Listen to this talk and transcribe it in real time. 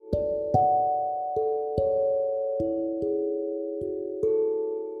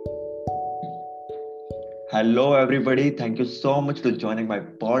Hello, everybody. Thank you so much for joining my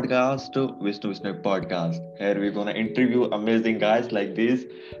podcast, Vishnu Podcast. Here we're gonna interview amazing guys like this,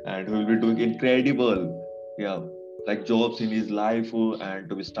 and who will be doing incredible, yeah, like jobs in his life, and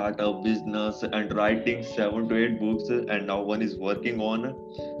to start a business and writing 7 to 8 books, and now one is working on.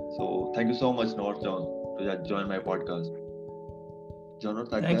 So thank you so much, North John, to join my podcast. John,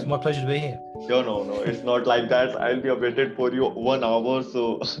 not like Thanks, that. my pleasure to be here. No, it's not like that. I'll be awaited for you 1 hour.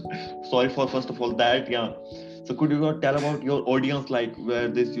 So sorry for first of all that. Yeah. So could you not tell about your audience, like where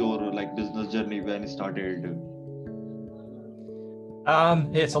this your like business journey when it started? Yeah,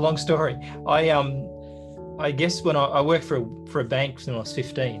 it's a long story. I guess when I worked for a bank when I was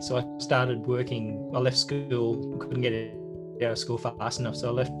 15, so I started working. I left school, couldn't get out of school fast enough, so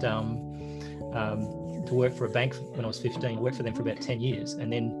I left to work for a bank when I was 15. I worked for them for about 10 years,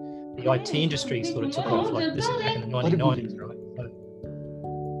 and then the IT industry sort of took off. Like this is back in the 1990s, right?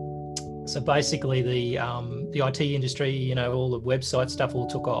 So basically, the IT industry, all the website stuff all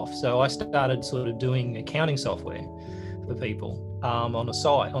took off. So I started sort of doing accounting software for people on the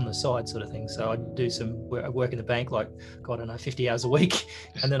side sort of thing. So I do some work in the bank, like, God, I don't know, 50 hours a week.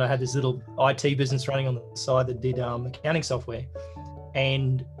 And then I had this little IT business running on the side that did accounting software.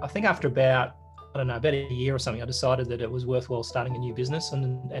 And I think after about a year or something, I decided that it was worthwhile starting a new business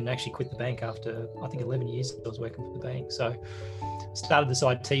and actually quit the bank after, I think, 11 years I was working for the bank. So started this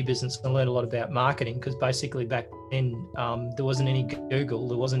IT business and learned a lot about marketing, because basically back then there wasn't any Google,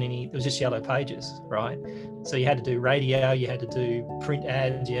 there was just Yellow Pages, right? So you had to do radio, you had to do print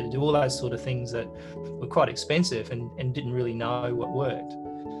ads, you had to do all those sort of things that were quite expensive and didn't really know what worked.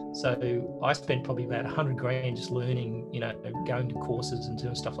 So I spent probably about 100 grand just learning, going to courses and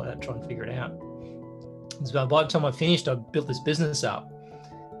doing stuff like that, trying to figure it out. So by the time I finished, I built this business up.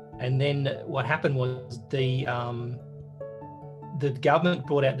 And then what happened was the government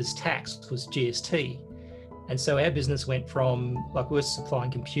brought out this tax, was GST. And so our business went from, like, we were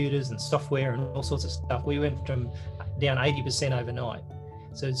supplying computers and software and all sorts of stuff. We went from down 80% overnight.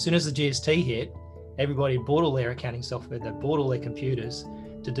 So as soon as the GST hit, everybody bought all their accounting software, they bought all their computers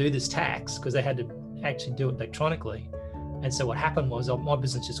to do this tax, because they had to actually do it electronically. And so what happened was my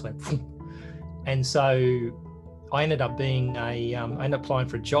business just went, and so I ended up I ended up applying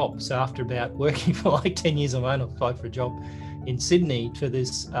for a job. So after about working for like 10 years on my own, I applied for a job in Sydney for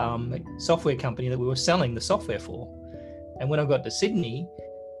this software company that we were selling the software for. And when I got to Sydney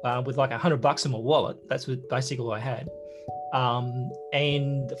with like $100 in my wallet, that's what basically I had,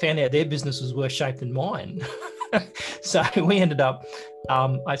 and found out their business was worse shape than mine. So we ended up,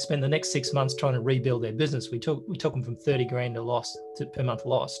 I spent the next 6 months trying to rebuild their business. We took them from 30 grand per month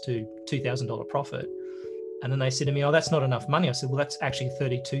loss to $2,000 profit. And then they said to me, "Oh, that's not enough money." I said, "Well, that's actually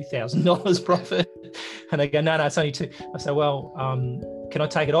 $32,000 profit." And they go, "No, it's only two." I said, "Well, can I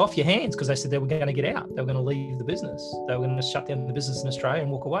take it off your hands?" Because they said they were going to get out. They were going to leave the business. They were going to shut down the business in Australia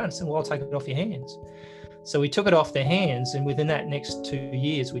and walk away. And I said, "Well, I'll take it off your hands." So we took it off their hands, and within that next 2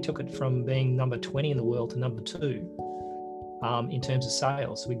 years, we took it from being number 20 in the world to number 2 in terms of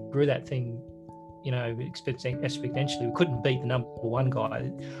sales. So we grew that thing, exponentially. We couldn't beat the number 1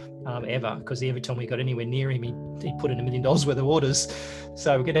 guy ever, because every time we got anywhere near him, he put in $1 million worth of orders.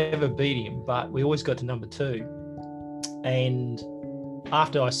 So we could never beat him, but we always got to number 2. And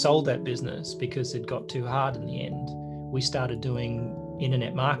after I sold that business, because it got too hard in the end, we started doing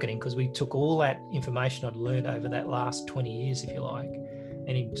internet marketing, because we took all that information I'd learned over that last 20 years, if you like,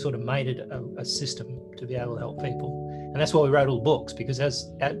 and he sort of made it a system to be able to help people. And that's why we wrote all the books, because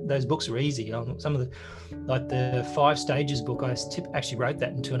those books are easy. Some of the 5 stages book, I actually wrote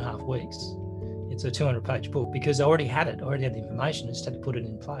that in 2.5 weeks. It's a 200-page book, because I already had it. I already had the information. I just had to put it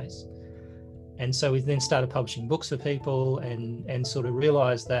in place. And so we then started publishing books for people, and sort of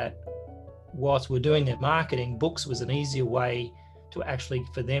realized that whilst we're doing their marketing, books was an easier way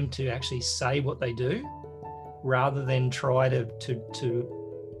for them to actually say what they do, rather than try to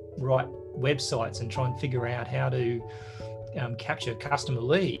write websites and try and figure out how to capture customer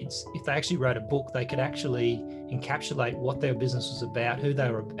leads. If they actually wrote a book, they could actually encapsulate what their business was about, who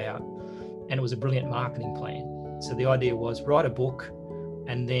they were about, and it was a brilliant marketing plan. So the idea was, write a book,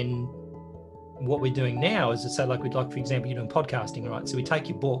 and then what we're doing now is to say, like, for example, you're doing podcasting, right? So we take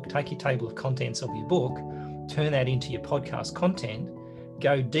your book, take your table of contents of your book, turn that into your podcast content,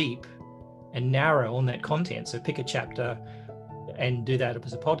 go deep and narrow on that content. So pick a chapter and do that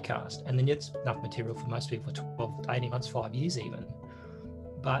as a podcast. And then it's enough material for most people for 12 to 18 months, 5 years even.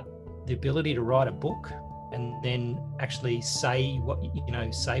 But the ability to write a book and then actually say what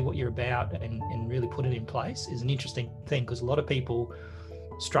you're about and really put it in place is an interesting thing, because a lot of people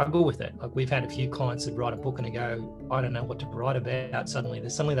struggle with it. Like we've had a few clients that write a book and they go, I don't know what to write about. Suddenly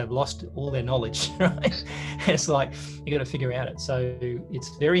they've lost all their knowledge, right? And it's like, you got to figure out it. So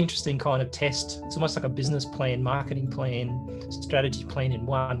it's very interesting kind of test. It's almost like a business plan, marketing plan, strategy plan in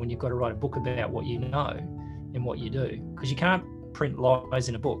one, when you've got to write a book about what you know and what you do, because you can't print lies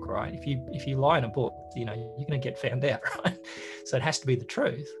in a book, right? If you lie in a book, you're going to get found out, right? So it has to be the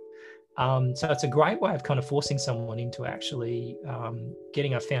truth. So it's a great way of kind of forcing someone into actually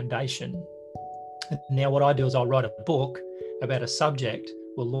getting a foundation. Now what I do is I'll write a book about a subject,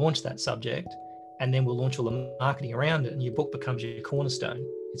 we'll launch that subject, and then we'll launch all the marketing around it, and your book becomes your cornerstone.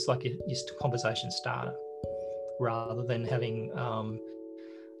 It's like your conversation starter, rather than having,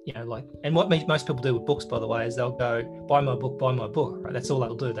 and what most people do with books, by the way, is they'll go, buy my book, right? That's all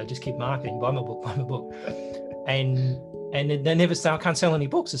they'll do. They just keep marketing, buy my book. And they never say, I can't sell any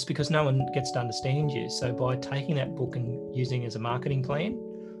books. It's because no one gets to understand you. So by taking that book and using it as a marketing plan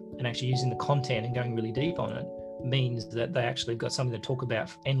and actually using the content and going really deep on it, means that they actually got something to talk about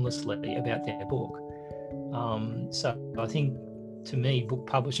endlessly about their book. So I think, to me, book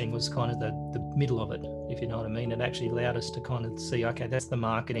publishing was kind of the middle of it, if you know what I mean. It actually allowed us to kind of see, okay, that's the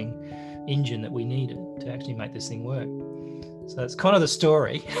marketing engine that we needed to actually make this thing work. So that's kind of the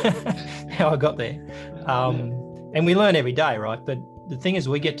story, how I got there. And we learn every day, right? But the thing is,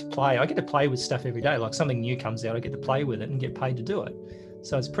 I get to play with stuff every day. Like something new comes out, I get to play with it and get paid to do it.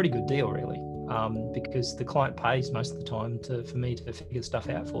 So it's a pretty good deal, really, because the client pays most of the time for me to figure stuff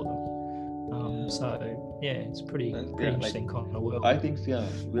out for them. So yeah, it's pretty interesting kind of world. I think, we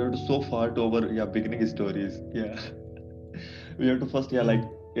have to so far to our beginning stories. We have to first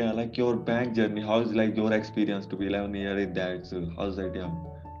like your bank journey. How is like your experience to be 11 years in that? So how's that?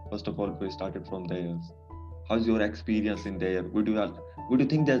 First of all, we started from there. How's your experience in there? Would you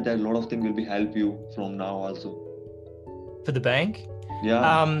think that a lot of things will be help you from now also? For the bank?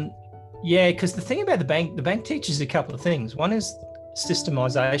 Yeah. Because the thing about the bank teaches a couple of things. One is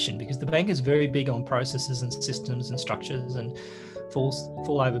systemization, because the bank is very big on processes and systems and structures and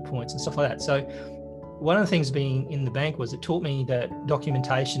fall over points and stuff like that. So one of the things being in the bank was it taught me that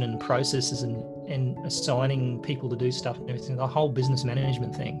documentation and processes and assigning people to do stuff and everything, the whole business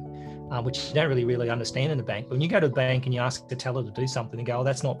management thing. Which you don't really understand in the bank. But when you go to the bank and you ask the teller to do something and go, oh,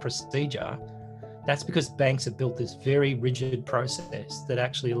 that's not procedure, that's because banks have built this very rigid process that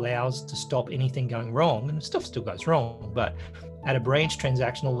actually allows to stop anything going wrong. And stuff still goes wrong, but at a branch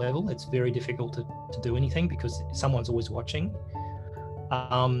transactional level, it's very difficult to do anything because someone's always watching.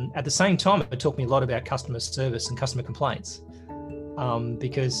 At the same time, it taught me a lot about customer service and customer complaints,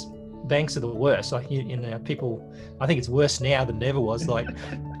 because banks are the worst. Like, people, I think it's worse now than it ever was. Like,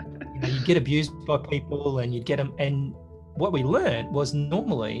 you get abused by people and you'd get them. And what we learned was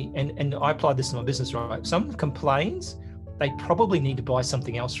normally, and I applied this to my business, right? If someone complains, they probably need to buy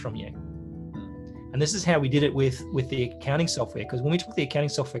something else from you. And this is how we did it with the accounting software. Because when we took the accounting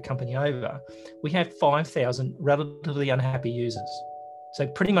software company over, we had 5,000 relatively unhappy users. So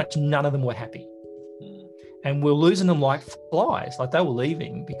pretty much none of them were happy. And we're losing them like flies, like they were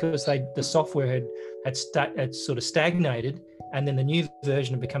leaving because the software had sort of stagnated, and then the new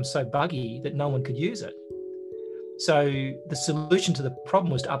version had become so buggy that no one could use it. So the solution to the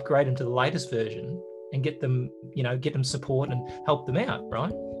problem was to upgrade them to the latest version and get them support and help them out,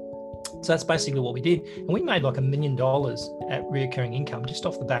 right? So that's basically what we did. And we made like $1 million at recurring income just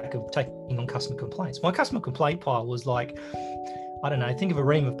off the back of taking on customer complaints. My customer complaint pile was like, I don't know, think of a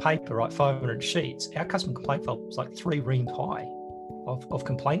ream of paper, right? 500 sheets. Our customer complaint file was like 3 reams high of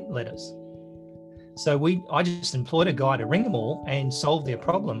complaint letters. So I just employed a guy to ring them all and solve their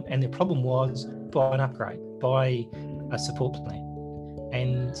problem. And their problem was buy an upgrade, buy a support plan.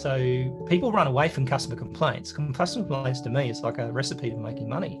 And so people run away from customer complaints. Customer complaints to me is like a recipe for making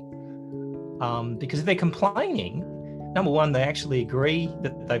money. Because if they're complaining, number one, they actually agree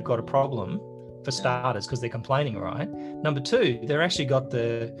that they've got a problem, for starters, because they're complaining, right? Number two, they're actually got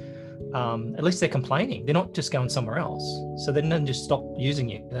at least they're complaining. They're not just going somewhere else. So they didn't just stop using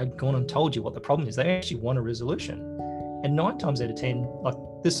you. They've gone and told you what the problem is. They actually want a resolution. And 9 times out of 10, like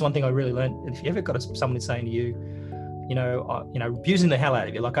this is one thing I really learned. If you ever got someone saying to you, abusing the hell out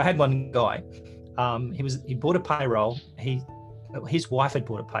of you. Like I had one guy, he bought a payroll. His wife had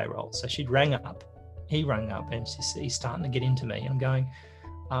bought a payroll. So he rang up and he's starting to get into me. And I'm going,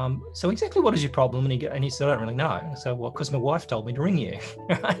 so exactly what is your problem? And he said, I don't really know. So, well, because my wife told me to ring you,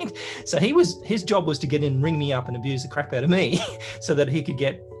 right? So his job was to get in, ring me up and abuse the crap out of me so that he could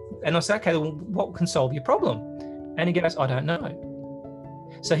get, and I said, okay, well, what can solve your problem? And he goes, I don't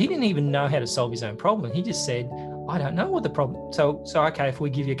know. So he didn't even know how to solve his own problem. He just said, I don't know what the problem. So okay, if we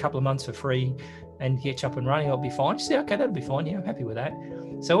give you a couple of months for free and get you up and running, it'll be fine. She said, okay, that'll be fine. Yeah, I'm happy with that.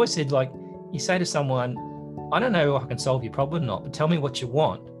 So I always said, like, you say to someone, I don't know if I can solve your problem or not, but tell me what you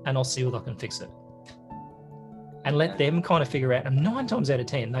want and I'll see if I can fix it. And let them kind of figure out. And 9 times out of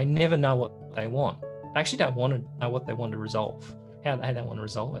 10, they never know what they want. They actually don't want to know what they want to resolve, how they want to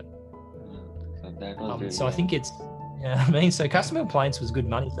resolve it. So that was really so I think it's, yeah, I mean, so customer complaints was good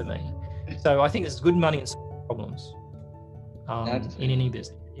money for me. So I think it's good money in solving problems in any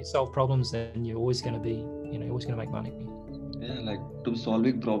business. You solve problems, then you're always going to be, you're always going to make money. Yeah, like to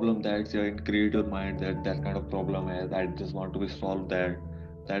solving problem that's create your mind that kind of problem is, I just want to be solved that.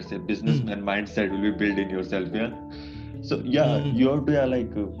 That's a businessman mindset will be built in yourself. Yeah. So yeah, you have to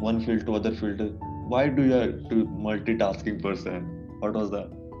like one field to other field. Why do you have to multitasking person? What was the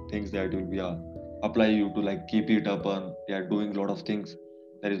things that will be apply you to like keep it up on doing a lot of things?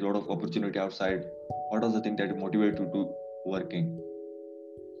 There is a lot of opportunity outside. What was the thing that motivate you to working?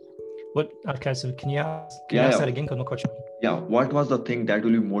 What? Okay, so can you ask that again? I'm not quite sure. Yeah, what was the thing that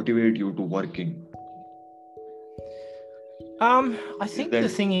will motivate you to working? I think the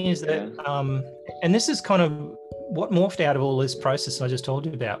thing is that, and this is kind of what morphed out of all this process I just told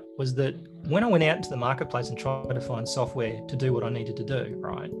you about, was that when I went out into the marketplace and tried to find software to do what I needed to do,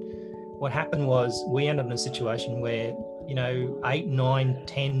 right? What happened was we ended up in a situation where, 8, 9,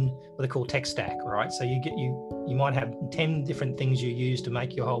 10, what they call tech stack, right? So you might have 10 different things you use to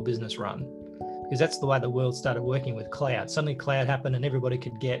make your whole business run. Because that's the way the world started working with cloud. Suddenly cloud happened and everybody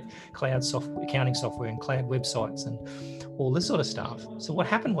could get cloud software, accounting software and cloud websites and all this sort of stuff. So what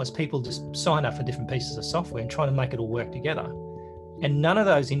happened was people just signed up for different pieces of software and trying to make it all work together. And none of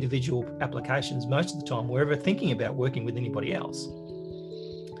those individual applications, most of the time, were ever thinking about working with anybody else.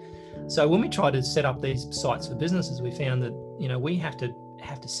 So when we tried to set up these sites for businesses, we found that, we have to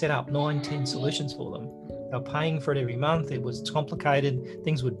set up 9, 10 solutions for them. They were paying for it every month. It was complicated.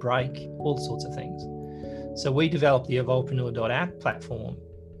 Things would break, all sorts of things. So we developed the Evolvepreneur.app platform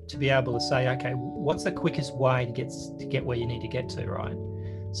to be able to say, okay, what's the quickest way to get where you need to get to, right?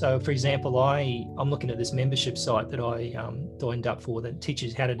 So for example, I'm looking at this membership site that I signed up for that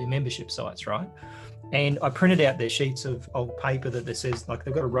teaches how to do membership sites, right? And I printed out their sheets of paper that says, like,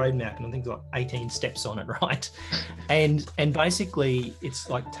 they've got a roadmap and I think like 18 steps on it, right? And basically it's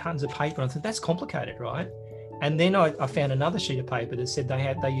like tons of paper. And I thought, that's complicated, right? And then I found another sheet of paper that said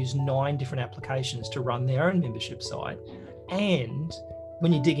they use 9 different applications to run their own membership site. And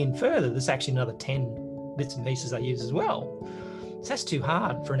when you dig in further, there's actually another 10 bits and pieces they use as well. So that's too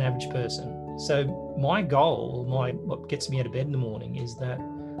hard for an average person. So my goal, what gets me out of bed in the morning is that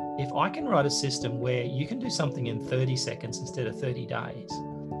if I can write a system where you can do something in 30 seconds instead of 30 days,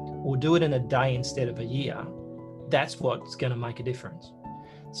 or do it in a day instead of a year, that's what's going to make a difference.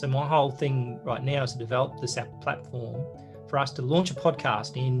 So my whole thing right now is to develop this app platform for us to launch a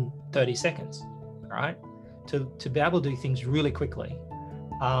podcast in 30 seconds, right? To be able to do things really quickly.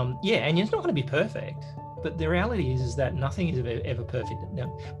 And it's not going to be perfect, but the reality is that nothing is ever perfect.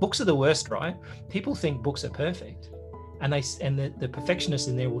 Now, books are the worst, right? People think books are perfect, and the perfectionists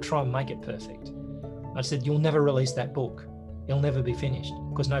in there will try and make it perfect. I said, you'll never release that book. It'll never be finished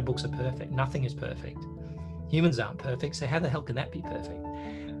because no books are perfect. Nothing is perfect. Humans aren't perfect, so how the hell can that be perfect?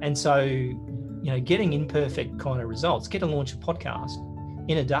 And so, getting imperfect kind of results, get to launch a podcast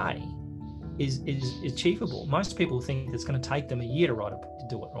in a day is achievable. Most people think it's going to take them a year to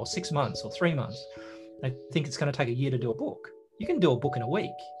do it, or 6 months or 3 months. They think it's going to take a year to do a book. You can do a book in a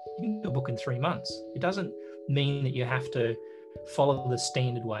week. You can do a book in 3 months. It doesn't mean that you have to follow the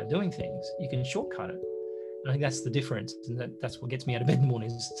standard way of doing things. You can shortcut it. And I think that's the difference. And that's what gets me out of bed in the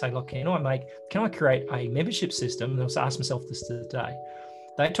morning, is to say, look, can I create a membership system? And I'll ask myself this today.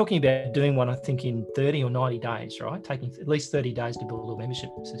 They're talking about doing one, I think, in 30 or 90 days, right? Taking at least 30 days to build a membership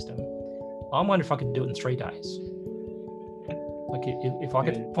system. I wonder if I could do it in 3 days. Like if I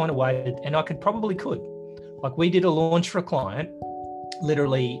could find a way, and I probably could. Like we did a launch for a client.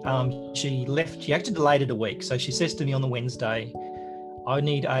 Literally, she actually delayed it a week. So she says to me on the Wednesday, I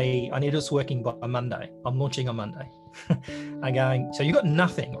need us working by Monday. I'm launching on Monday. I'm going, so you got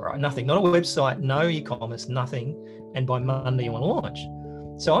nothing, right? Nothing, not a website, no e-commerce, nothing. And by Monday you want to launch.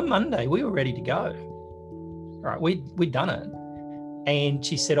 So on Monday we were ready to go. Right, we'd done it. And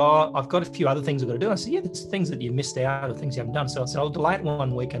she said, I've got a few other things I've got to do. I said, yeah, there's things that you missed out or things you haven't done. So I said, I'll delay it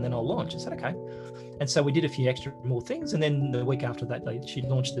 1 week and then I'll launch. I said, okay. And so we did a few more things. And then the week after that, she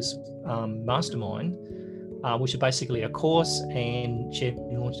launched this mastermind, which is basically a course, and she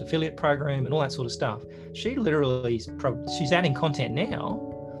launched an affiliate program and all that sort of stuff. She literally, she's adding content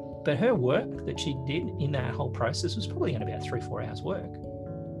now, but her work that she did in that whole process was probably only about 3-4 hours work.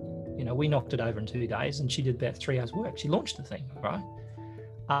 We knocked it over in 2 days and she did about 3 hours work. She launched the thing, right?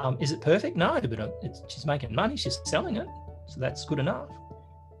 Is it perfect? No, but she's making money. She's selling it. So that's good enough.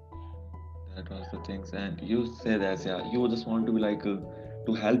 That was the things. And you say that, yeah, you just want to be like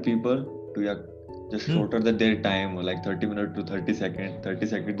to help people to, yeah, just shorter their time, like 30 minutes to 30 seconds, 30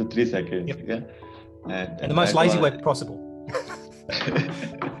 seconds to 3 seconds. Yep. Yeah. And the most lazy way possible.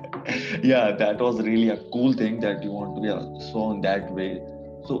 Yeah, that was really a cool thing that you want to be shown that way.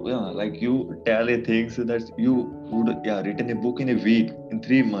 So yeah, like you tell a things that you would, yeah, written a book in a week, in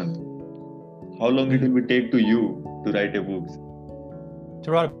 3 months. How long it will be take to you to write a book?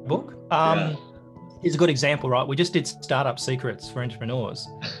 To write a book? Yeah. Here's a good example, right? We just did Startup Secrets for Entrepreneurs,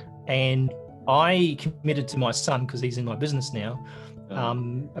 and I committed to my son, because he's in my business now,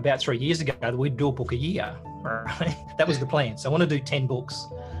 about 3 years ago, that we'd do a book a year. Right? That was the plan. So I want to do 10 books.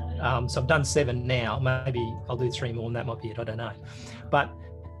 So I've done 7 now. Maybe I'll do 3 more, and that might be it. I don't know. But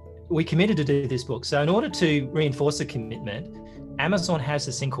we committed to do this book. So in order to reinforce the commitment, Amazon has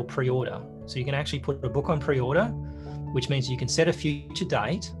this thing called pre-order. So you can actually put a book on pre-order, which means you can set a future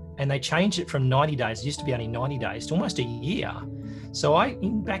date, and they changed it from 90 days. It used to be only 90 days to almost a year. So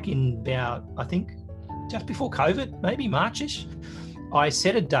back in about, I think, just before COVID, maybe Marchish, I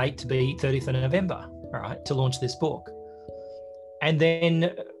set a date to be 30th of November, all right, to launch this book. And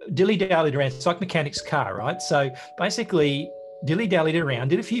then dilly-dallied around. It's like mechanic's car, right? So basically dilly-dallied around,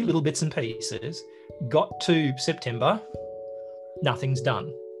 did a few little bits and pieces, got to September, nothing's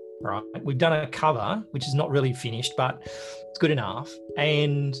done, right? We've done a cover, which is not really finished, but it's good enough.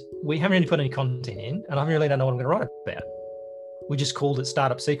 And we haven't really put any content in, and I really don't know what I'm going to write about. We just called it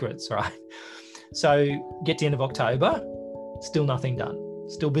Startup Secrets, right? So get to the end of October, still nothing done.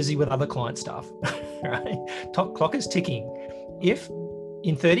 Still busy with other client stuff, right? Top clock is ticking. If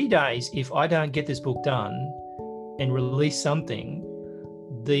in 30 days, if I don't get this book done and release something,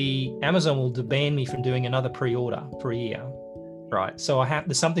 the Amazon will ban me from doing another pre-order for a year, right? So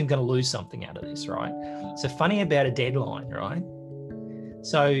there's something going to lose something out of this, right? So funny about a deadline, right?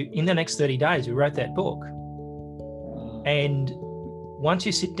 So in the next 30 days, we wrote that book. And once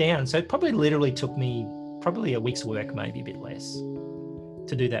you sit down, so it probably literally took me probably a week's work, maybe a bit less,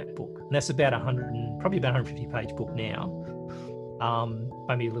 to do that book. And that's about probably about 150 page book now,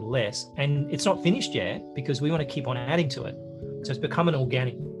 maybe a little less. And it's not finished yet because we want to keep on adding to it. So it's become an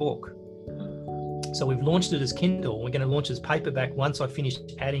organic book. So we've launched it as Kindle. We're going to launch it as paperback once I finish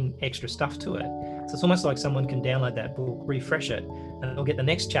adding extra stuff to it. So it's almost like someone can download that book, refresh it, and they'll get the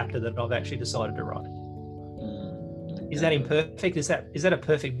next chapter that I've actually decided to write. Is that imperfect? Is that a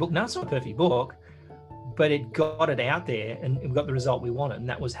perfect book? No, it's not a perfect book, but it got it out there and we got the result we wanted. And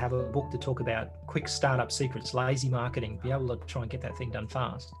that was have a book to talk about quick startup secrets, lazy marketing, be able to try and get that thing done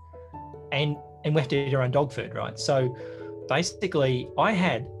fast. And we have to eat our own dog food, right? So basically I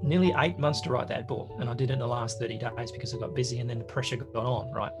had nearly 8 months to write that book, and I did it in the last 30 days because I got busy and then the pressure got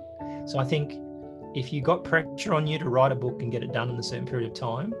on, right? So I think if you got pressure on you to write a book and get it done in a certain period of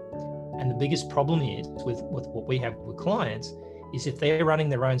time, and the biggest problem is with what we have with clients is if they're running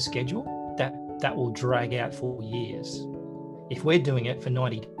their own schedule, that will drag out for years. If we're doing it for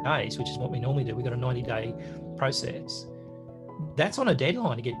 90 days, which is what we normally do, we've got a 90-day process. That's on a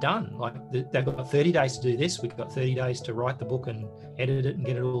deadline to get done. Like they've got 30 days to do this. We've got 30 days to write the book and edit it and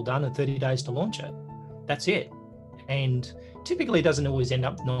get it all done, and 30 days to launch it. That's it. And typically it doesn't always end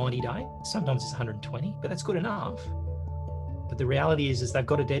up 90 days. Sometimes it's 120, but that's good enough. But the reality is they've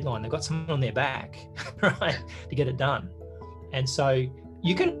got a deadline. They've got someone on their back, right, to get it done. And so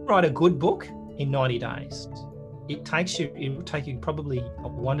you can write a good book in 90 days. It will take you probably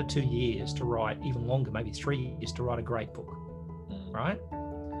 1 to 2 years to write, even longer, maybe 3 years to write a great book, right?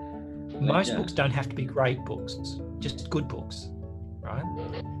 Most books don't have to be great books, just good books, right?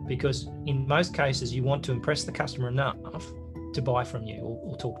 Because in most cases, you want to impress the customer enough to buy from you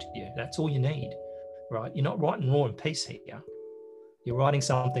or talk to you. That's all you need, right? You're not writing War and Peace here. You're writing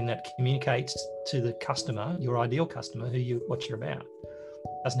something that communicates to the customer, your ideal customer, what you're about.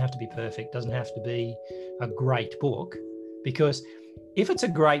 Doesn't have to be perfect, doesn't have to be a great book, because if it's a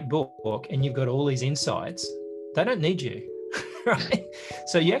great book and you've got all these insights, they don't need you, right?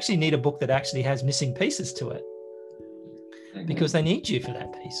 So you actually need a book that actually has missing pieces to it, because they need you for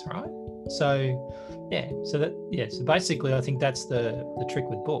that piece, right? So so basically I think that's the trick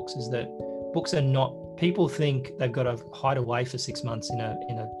with books, is that books are not, people think they've got to hide away for 6 months in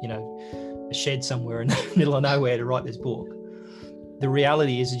a shed somewhere in the middle of nowhere to write this book. The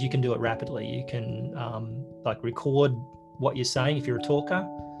reality is you can do it rapidly. You can record what you're saying if you're a talker,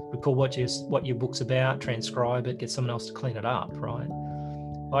 record what your book's about, transcribe it, get someone else to clean it up, right?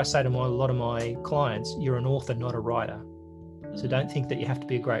 I say to a lot of my clients, you're an author, not a writer. So don't think that you have to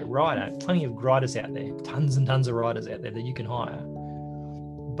be a great writer. Plenty of writers out there, tons and tons of writers out there that you can hire.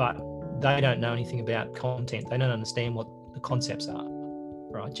 but they don't know anything about content. They don't understand what the concepts are,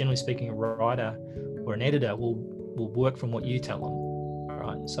 right? Generally speaking, a writer or an editor will work from what you tell them,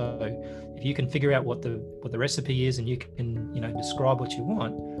 right? So if you can figure out what the recipe is and you can, describe what you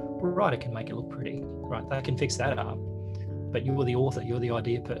want, a writer can make it look pretty, right? They can fix that up. But you're the author, you're the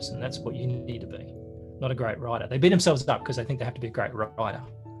idea person. That's what you need to be, not a great writer. They beat themselves up because they think they have to be a great writer,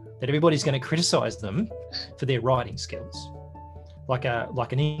 that everybody's going to criticize them for their writing skills. Like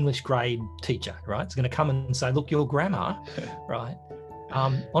an English grade teacher, right? It's going to come and say, look, your grammar, right?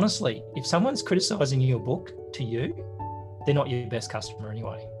 Honestly, if someone's criticizing your book to you, they're not your best customer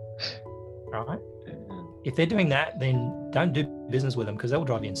anyway, right? If they're doing that, then don't do business with them because they'll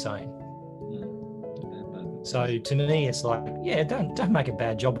drive you insane. So to me, it's like, yeah, don't make a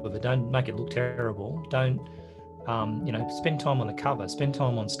bad job of it. Don't make it look terrible. Don't, spend time on the cover, spend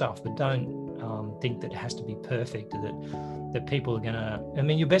time on stuff, but don't think that it has to be perfect, that people are going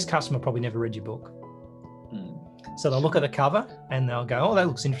to, your best customer probably never read your book. So they'll look at the cover and they'll go, oh, that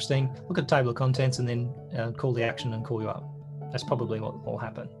looks interesting. Look at the table of contents and then call the action and call you up. That's probably what will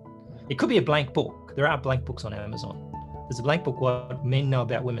happen. It could be a blank book. There are blank books on Amazon. There's a blank book, What Men Know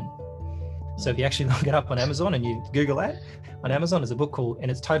About Women. So if you actually look it up on Amazon and you Google that, on Amazon there's a book called, and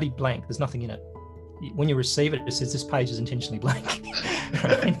it's totally blank. There's nothing in it. When you receive it, it says this page is intentionally blank.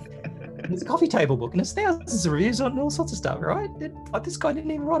 Right? It's a coffee table book and it's thousands of reviews on all sorts of stuff, right? Like this guy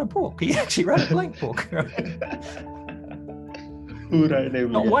didn't even write a book. He actually wrote a blank book. Right?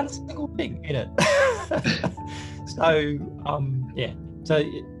 Not one single thing in it. So,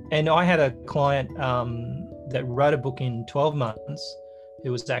 and I had a client that wrote a book in 12 months. It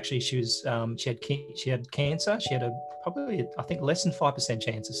was actually, she had cancer. She had probably less than 5%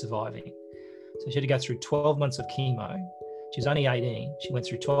 chance of surviving. So she had to go through 12 months of chemo. She was only 18. She went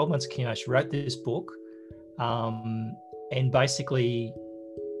through 12 months of chemo. She wrote this book, and basically,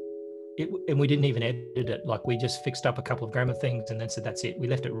 and we didn't even edit it. Like we just fixed up a couple of grammar things and then said, that's it. We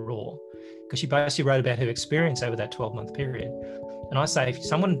left it raw because she basically wrote about her experience over that 12-month period. And I say, if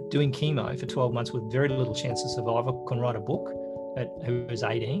someone doing chemo for 12 months with very little chance of survival can write a book who is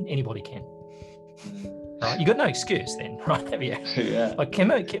 18, anybody can. Right? You got no excuse then, right? Have you? Yeah. Like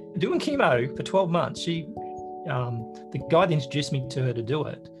doing chemo for 12 months, the guy that introduced me to her to do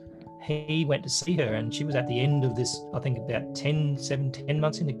it, he went to see her and she was at the end of this, I think about 10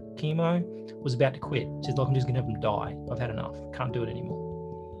 months into chemo, was about to quit. She's like, I'm just going to have them die. I've had enough. Can't do it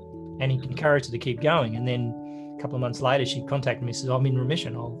anymore. And he encouraged her to keep going. And then a couple of months later, she contacted me and says, I'm in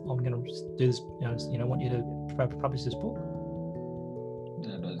remission. I'm going to do this, I want you to publish this book.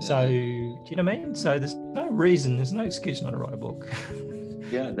 So, do you know what I mean? So there's no reason, there's no excuse not to write a book.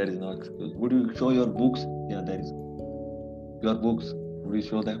 Yeah, there is no excuse. Would you show your books? Yeah, there is. Your books, would you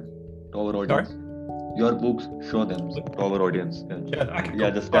show them to our audience? Sorry? Your books, show them to our audience. Yeah, okay,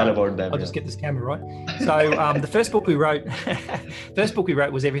 cool. Just tell about them. I'll just get this camera right. So the first book we wrote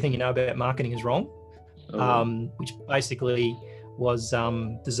was Everything You Know About Marketing Is Wrong, which basically was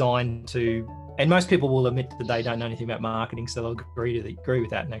designed to, and most people will admit that they don't know anything about marketing, so they'll agree with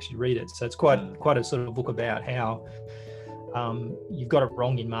that and actually read it. So it's quite a sort of book about how you've got it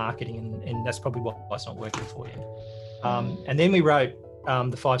wrong in marketing, and that's probably why it's not working for you. And then we wrote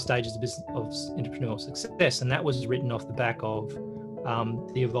the 5 stages of entrepreneurial success, and that was written off the back of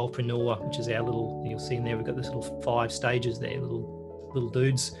the Evolvepreneur, which is our little, you'll see in there, we've got this little 5 stages there, little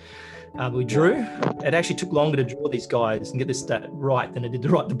dudes. We drew. It actually took longer to draw these guys and get this right than it did to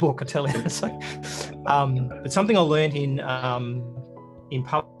write the book, I tell you. So, but something I learned in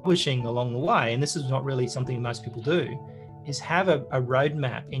publishing along the way, and this is not really something most people do, is have a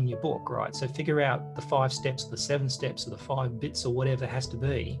roadmap in your book, right? So figure out the 5 steps, the 7 steps, or the 5 bits, or whatever it has to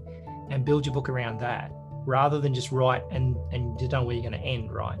be, and build your book around that, rather than just write and you don't know where you're going to end,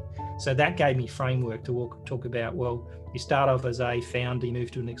 right? So that gave me framework to talk about, well, you start off as a founder, you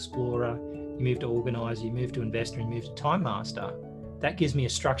move to an explorer, you move to organizer, you move to investor, and you move to time master. That gives me a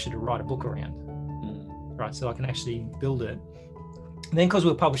structure to write a book around, right? So I can actually build it. And then because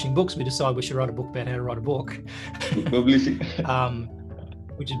we're publishing books, we decided we should write a book about how to write a book. Publishing.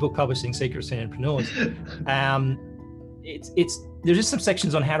 Which is Book Publishing Secrets for Entrepreneurs. There's just some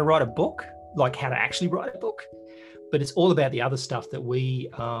sections on how to write a book, like how to actually write a book, but it's all about the other stuff that we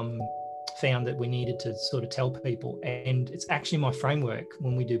found that we needed to sort of tell people. And it's actually my framework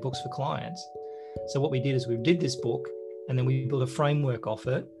when we do books for clients. So what we did is we did this book, and then we built a framework off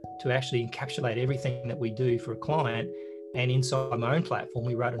it to actually encapsulate everything that we do for a client. And inside my own platform,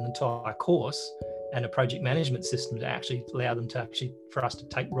 we wrote an entire course and a project management system to actually allow them to actually, for us to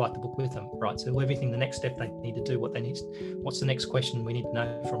write the book with them, right? So everything, the next step they need to do, what's the next question we need to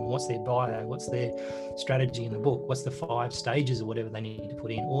know from them, what's their bio, what's their strategy in the book, what's the 5 stages or whatever they need to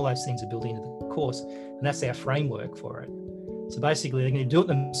put in. All those things are built into the course, and that's our framework for it. So basically, they can do it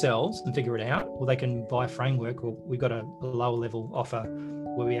themselves and figure it out, or they can buy a framework, or we've got a lower level offer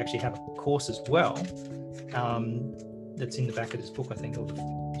where we actually have a course as well. That's in the back of this book, I think, or the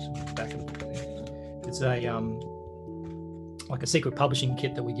back of the book, I think. It's a like a secret publishing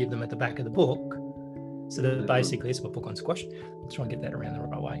kit that we give them at the back of the book. So that basically, it's my book on squash. I'll try and get that around the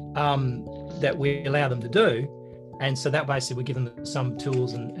right way. That we allow them to do. And so that basically we give them some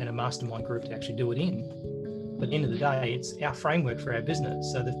tools and a mastermind group to actually do it in. But at the end of the day, it's our framework for our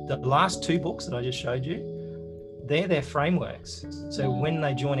business. So the last 2 books that I just showed you, they're their frameworks. So when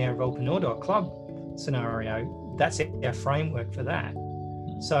they join our Evolvepreneur.club scenario, that's our framework for that.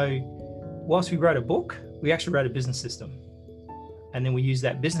 So whilst we wrote a book, we actually wrote a business system. And then we use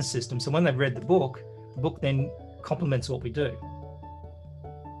that business system. So when they've read the book then complements what we do.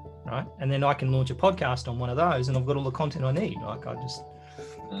 Right? And then I can launch a podcast on one of those and I've got all the content I need. Like I just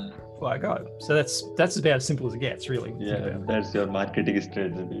I go. So that's about as simple as it gets, really. Yeah, that's your marketing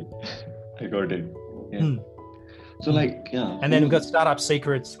strategy. I got it. Yeah. So like, yeah. And then we've got Startup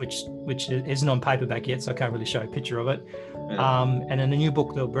Secrets, which isn't on paperback yet, so I can't really show a picture of it. Yeah. And then a new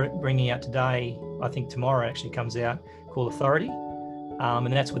book they're bringing out today, I think tomorrow actually comes out, called Authority.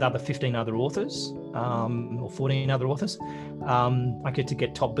 And that's with 15 other authors, or 14 other authors. I get to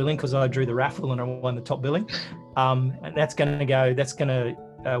get top billing because I drew the raffle and I won the top billing. And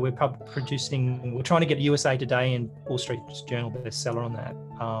we're trying to get USA Today and Wall Street Journal bestseller on that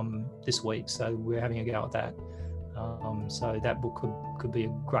this week. So we're having a go at that. So that book could be a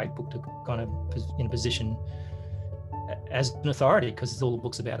great book to kind of in position as an authority, because it's all the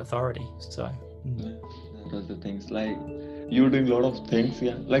books about authority. So those are things like you're doing a lot of things.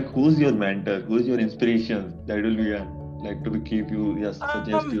 Yeah, like who's your mentor? Who's your inspiration? That will be like to keep you,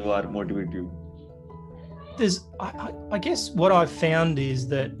 suggest you or motivate you. I guess what I've found is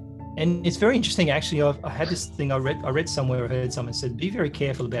that, and it's very interesting actually. I had this thing I read somewhere. I heard someone said, be very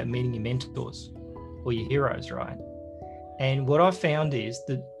careful about meeting your mentors or your heroes, right? And what I've found is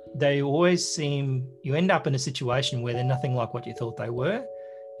that they always you end up in a situation where they're nothing like what you thought they were.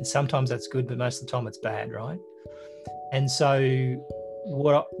 And sometimes that's good, but most of the time it's bad, right? And so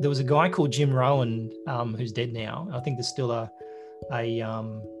there was a guy called Jim Rohn, who's dead now. I think there's still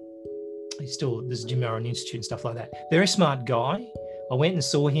there's Jim Rohn Institute and stuff like that. Very smart guy. I went and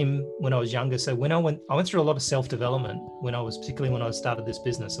saw him when I was younger. So when I went through a lot of self-development particularly when I started this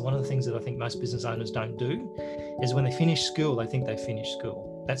business. So one of the things that I think most business owners don't do is when they finish school, they think they finished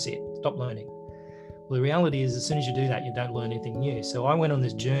school. That's it. Stop learning. Well, the reality is as soon as you do that, you don't learn anything new. So I went on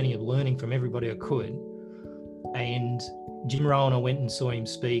this journey of learning from everybody I could. And Jim Rohn, I went and saw him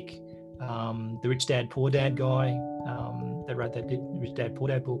speak. The Rich Dad, Poor Dad guy that wrote that Rich Dad, Poor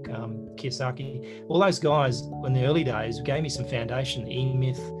Dad book, Kiyosaki, all those guys in the early days gave me some foundation,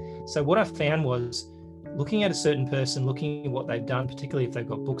 E-Myth. So what I found was looking at a certain person, looking at what they've done, particularly if they've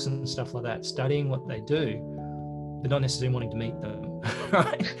got books and stuff like that, studying what they do, but not necessarily wanting to meet them,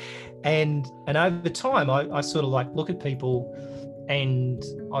 right? And over time, I sort of like look at people and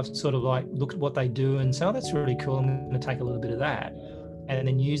I've sort of like looked at what they do and say, oh, that's really cool. I'm going to take a little bit of that and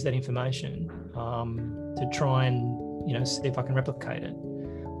then use that information to try and, see if I can replicate it.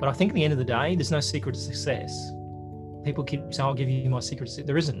 But I think at the end of the day, there's no secret to success. People keep saying, I'll give you my secret.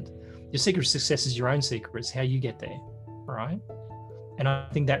 There isn't. Your secret to success is your own secret. It's how you get there, right? And I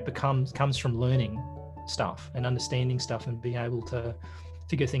think that comes from learning stuff and understanding stuff and being able to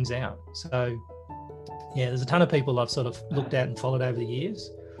figure things out. So yeah, there's a ton of people I've sort of looked at and followed over the years,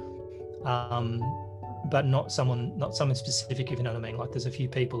 but not someone specific, if you know what I mean. Like there's a few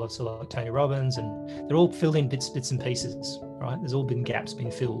people I've sort of like Tony Robbins, and they're all filled in bits and pieces, right? There's all been gaps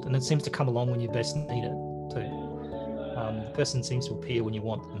being filled, and it seems to come along when you best need it too. The person seems to appear when you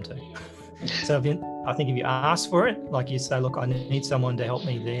want them to. So I think if you ask for it, like you say, look, I need someone to help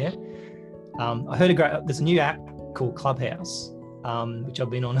me there. I heard there's a new app called Clubhouse, which I've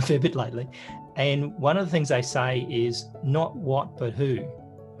been on a fair bit lately. And one of the things they say is not what, but who,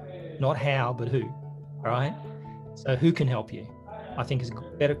 not how, but who, right? So who can help you? I think is a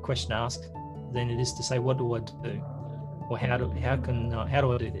better question to ask than it is to say, what do I do? Or how do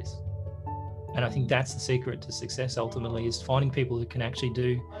I do this? And I think that's the secret to success ultimately, is finding people who can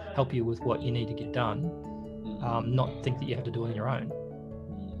actually help you with what you need to get done, not think that you have to do it on your own.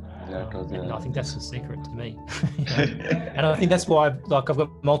 And I think that's the secret to me. And I think that's why I've got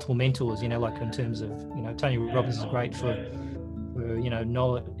multiple mentors, like in terms of, Tony Robbins is great for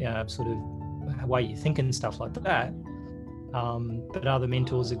knowledge, sort of way you think and stuff like that. But other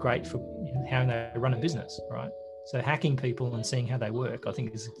mentors are great for how they run a business, right? So hacking people and seeing how they work, I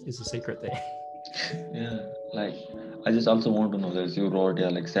think is the secret there. Yeah, like I just also want to know this. You wrote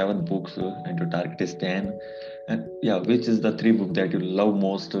like 7 books and your target is 10. And yeah, which is the 3 book that you love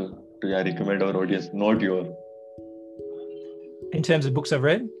most to recommend our audience, not your. In terms of books I've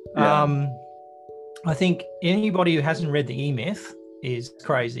read, Yeah. I think anybody who hasn't read The E-Myth is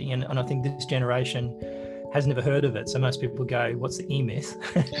crazy. And I think this generation has never heard of it. So most people go, what's the E-Myth,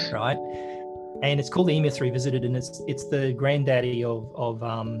 right? And it's called The E-Myth Revisited, and it's the granddaddy of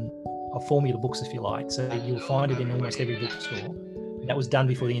formula books, if you like. So you'll find it in almost every bookstore. That was done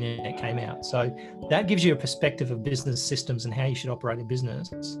before the internet came out. So that gives you a perspective of business systems and how you should operate a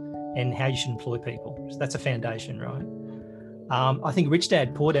business and how you should employ people. So that's a foundation, right? I think Rich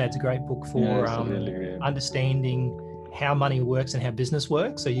Dad, Poor Dad's a great book for Really great. understanding how money works and how business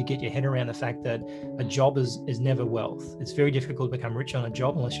works. So you get your head around the fact that a job is never wealth. It's very difficult to become rich on a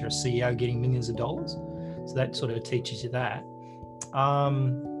job unless you're a CEO getting millions of dollars. So that sort of teaches you that.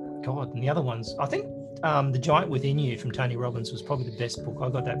 And the other ones, I think The Giant Within You from Tony Robbins was probably the best book. I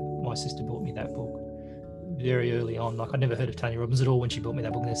got that, my sister bought me that book very early on. Like I'd never heard of Tony Robbins at all when she bought me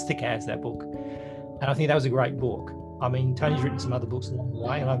that book, and it's thick as that book. And I think that was a great book. I mean, Tony's written some other books along the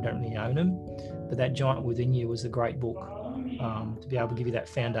way, and I don't really own them, but that Giant Within You was a great book to be able to give you that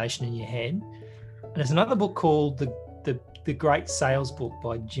foundation in your head. And there's another book called The Great Sales Book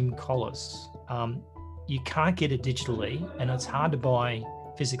by Jim Collis. You can't get it digitally, and it's hard to buy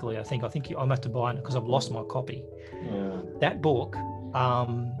physically. I think I'm have to buy it because I've lost my copy. That book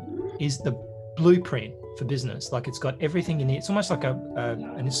is the blueprint for business. Like it's got everything you need. It's almost like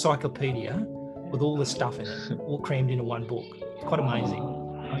an encyclopedia with all the stuff in it, all crammed into one book. It's quite amazing.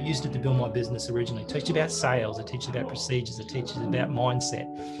 I used it to build my business originally. It teaches you about sales, it teaches you about procedures, it teaches you about mindset,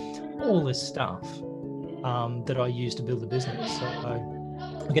 all this stuff that I use to build a business. So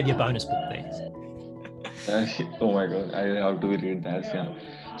I'll give you a bonus book there. Oh my god, I have to read that. Yeah.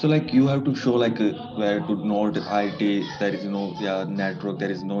 So like you have to show like where to not IT, there is no network, there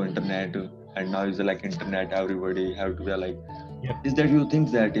is no internet, and now is like internet, everybody have to be like. Yep. Is that you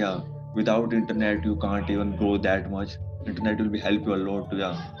think that without internet you can't even grow that much? Internet will be help you a lot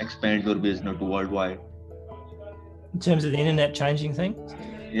to expand your business to worldwide. In terms of the internet changing things,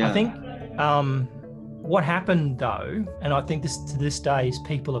 I think what happened though, and I think this to this day is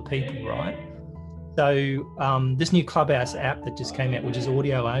people are people, right? So this new Clubhouse app that just came out, which is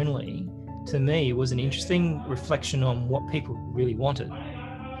audio only, to me was an interesting reflection on what people really wanted.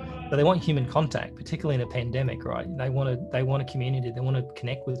 So they want human contact, particularly in a pandemic, right? They want a community, they want to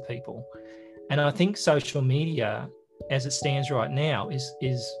connect with people. And I think social media, as it stands right now, is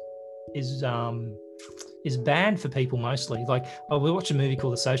bad for people mostly. Like we watched a movie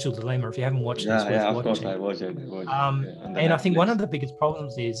called The Social Dilemma. If you haven't watched it, it's worth watching. Of course I watched it. And I think one of the biggest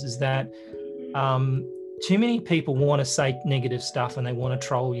problems is that too many people want to say negative stuff and they want to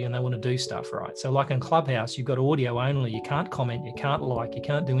troll you and they want to do stuff, right? So like in Clubhouse, you've got audio only. You can't comment, you can't like, you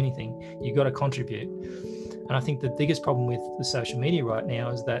can't do anything. You've got to contribute. And I think the biggest problem with the social media right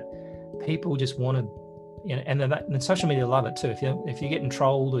now is that people just want to, and social media love it too. If you're getting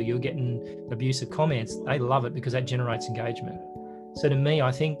trolled or you're getting abusive comments, they love it because that generates engagement. So to me,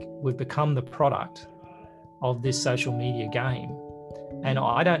 I think we've become the product of this social media game. And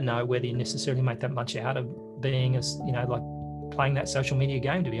I don't know whether you necessarily make that much out of being like playing that social media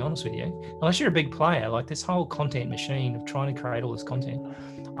game, to be honest with you. Unless you're a big player, like this whole content machine of trying to create all this content,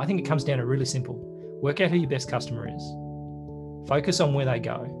 I think it comes down to really simple. Work out who your best customer is. Focus on where they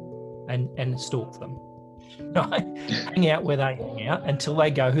go and stalk them. Right? Hang out where they hang out until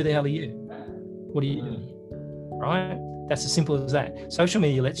they go, who the hell are you? What are you doing? Right? That's as simple as that. Social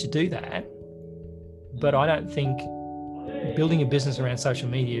media lets you do that, but I don't think building a business around social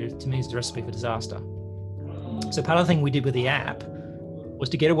media, to me, is the recipe for disaster. So part of the thing we did with the app was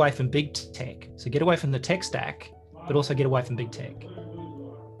to get away from big tech. So get away from the tech stack, but also get away from big tech.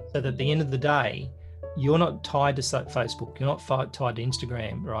 So that at the end of the day, you're not tied to Facebook, you're not tied to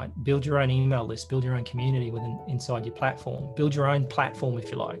Instagram, right? Build your own email list, build your own community inside your platform, build your own platform,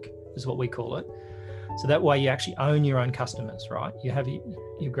 if you like, is what we call it. So that way you actually own your own customers, right?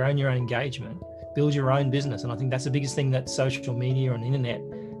 You've grown your own engagement, build your own business. And I think that's the biggest thing that social media and the internet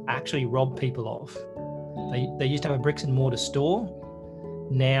actually rob people of. They used to have a bricks and mortar store.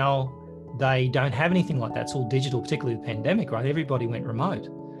 Now they don't have anything like that. It's all digital, particularly the pandemic, right? Everybody went remote.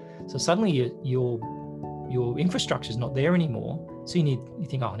 So suddenly your infrastructure is not there anymore. So you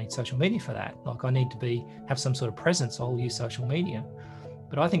think, I need social media for that. Like I need to have some sort of presence. I'll use social media.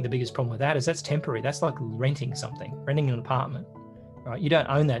 But I think the biggest problem with that is that's temporary. That's like renting something, renting an apartment. right? You don't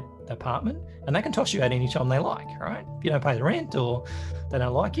own that apartment, and they can toss you out anytime they like, right? If you don't pay the rent or they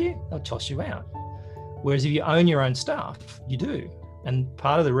don't like you, they'll toss you out. Whereas if you own your own stuff, you do. And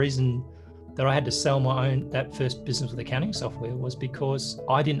part of the reason that I had to sell that first business with accounting software was because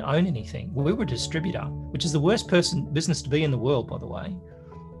I didn't own anything. We were a distributor, which is the worst business to be in the world, by the way,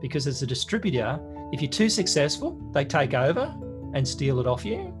 because as a distributor, if you're too successful, they take over and steal it off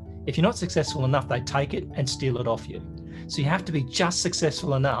you. If you're not successful enough, they take it and steal it off you. So you have to be just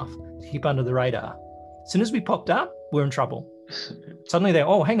successful enough to keep under the radar. As soon as we popped up, we're in trouble. Suddenly they're,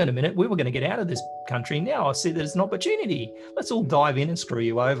 oh, hang on a minute, we were going to get out of this country. Now I see there's an opportunity. Let's all dive in and screw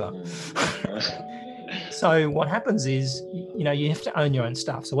you over. So what happens is, you know, you have to own your own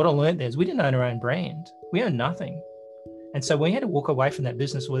stuff. So what I learned there is we didn't own our own brand. We owned nothing. And so we had to walk away from that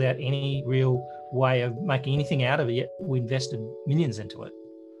business without any real way of making anything out of it, yet we invested millions into it.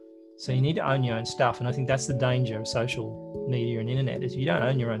 So you need to own your own stuff. And I think that's the danger of social media and internet is you don't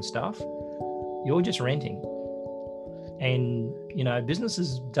own your own stuff, you're just renting. And, you know,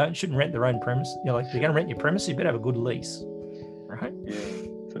 businesses shouldn't rent their own premise. You know, like they're going to rent your premise, you better have a good lease, right? Yeah.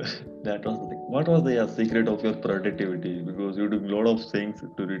 That was the thing. What was the secret of your productivity? Because you do a lot of things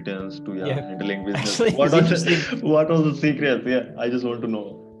to returns, to handling business. Actually, what was the secret? Yeah, I just want to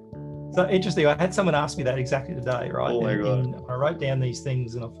know. So interesting. I had someone ask me that exactly today, right? Oh my God. And I wrote down these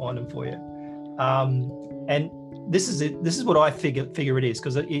things and I'll find them for you. And this is it. This is what I figure it is,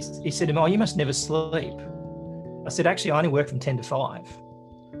 because he said to me, oh, you must never sleep. I said, actually, I only work from 10 to 5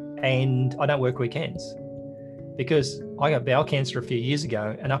 and I don't work weekends because I got bowel cancer a few years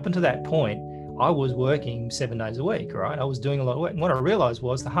ago. And up until that point, I was working 7 days a week, right? I was doing a lot of work. And what I realized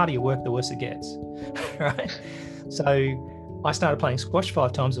was the harder you work, the worse it gets, right? So I started playing squash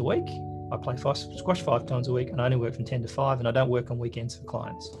 5 times a week. I play squash 5 times a week and I only work from 10 to 5 and I don't work on weekends for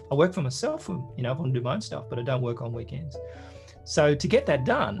clients. I work for myself, you know, if I want to do my own stuff, but I don't work on weekends. So to get that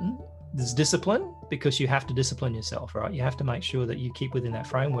done, there's discipline, because you have to discipline yourself, right? You have to make sure that you keep within that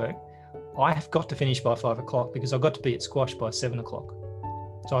framework. I have got to finish by 5 o'clock because I've got to be at squash by 7 o'clock.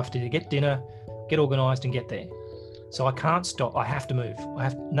 So I have to get dinner, get organized and get there. So I can't stop. I have to move. I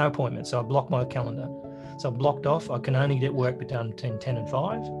have no appointments. So I block my calendar. So I blocked off. I can only get work between 10 and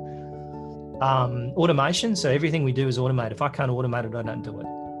 5. Automation. So everything we do is automated. If I can't automate it, I don't do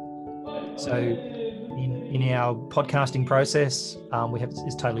it. So in our podcasting process,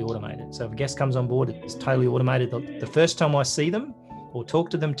 it's totally automated. So if a guest comes on board, it's totally automated. The first time I see them or talk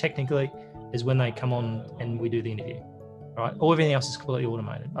to them technically is when they come on and we do the interview, right? Everything else is completely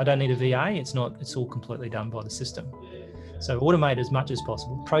automated. I don't need a VA. It's all completely done by the system. So automate as much as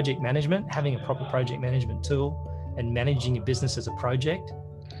possible. Project management, having a proper project management tool and managing your business as a project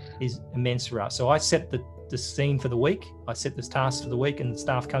is immense for us. So I set the scene for the week. I set this task for the week and the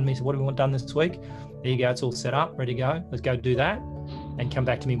staff come to me and say, what do we want done this week? There you go. It's all set up, ready to go. Let's go do that and come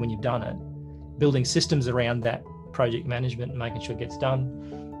back to me when you've done it. Building systems around that project management and making sure it gets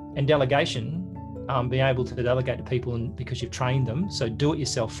done. And delegation, being able to delegate to people because you've trained them. So do it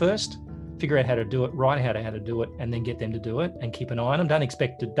yourself first, figure out how to do it, write out how to do it, and then get them to do it and keep an eye on them.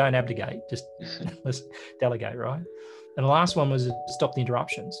 Don't abdicate, just let's delegate, right? And the last one was stop the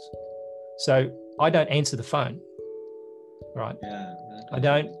interruptions. So I don't answer the phone, right? Yeah. I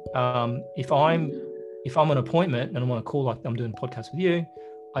don't, if I'm on an appointment and I'm on a call, like I'm doing a podcast with you,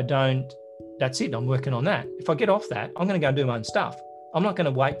 that's it. I'm working on that. If I get off that, I'm going to go and do my own stuff. I'm not going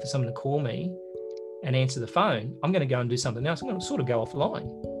to wait for someone to call me and answer the phone. I'm going to go and do something else. I'm going to sort of go offline.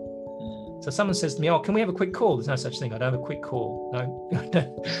 So someone says to me, oh, can we have a quick call? There's no such thing. I don't have a quick call.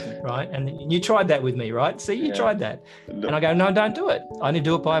 No, right? And you tried that with me, right? See, you tried that. No. And I go, no, don't do it. I only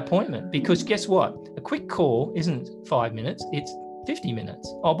do it by appointment, because guess what? A quick call isn't 5 minutes. It's 50 minutes.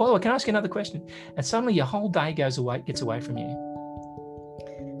 Oh, by the way, can I ask you another question? And suddenly your whole day gets away from you.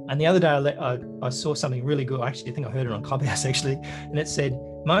 And the other day I saw something really good. Actually, I think I heard it on Clubhouse actually. And it said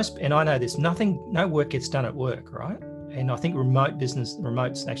and I know this, no work gets done at work, right? And I think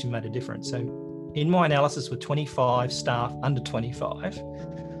remotes actually made a difference. So in my analysis with 25 staff under 25,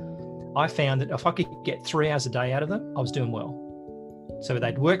 I found that if I could get 3 hours a day out of them, I was doing well. So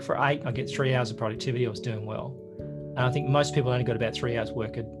they'd work for 8, I get 3 hours of productivity, I was doing well. And I think most people only got about 3 hours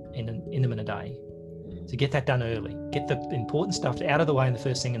work in them in a day. So get that done early. Get the important stuff out of the way in the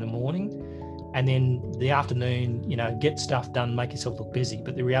first thing in the morning. And then the afternoon, get stuff done, make yourself look busy.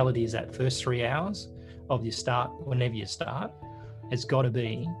 But the reality is that first 3 hours of your start, whenever you start, has got to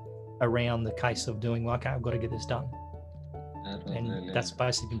be around the case of doing, okay, I've got to get this done. And that's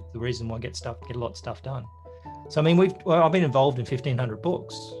basically the reason why I get a lot of stuff done. So, I mean, I've been involved in 1,500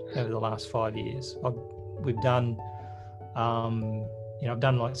 books over the last 5 years. We've done, I've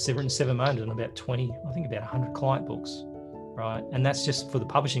done like 7 months and about 20, I think about 100 client books. right? And that's just for the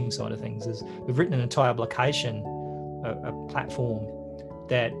publishing side of things. Is we've written an entire application, a platform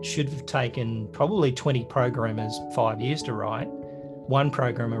that should have taken probably 20 programmers 5 years to write. One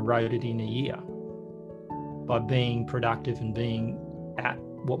programmer wrote it in a year by being productive and being at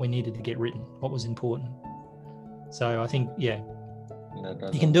what we needed to get written, what was important. So I think, yeah,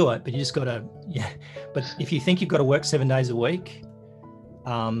 you can do it, but you just got to, yeah. But if you think you've got to work 7 days a week,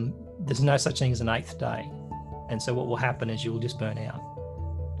 there's no such thing as an 8th day. And so what will happen is you will just burn out.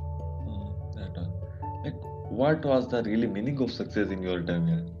 Like, what was the really meaning of success in your time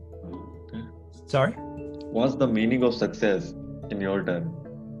here? Sorry? What's the meaning of success in your time?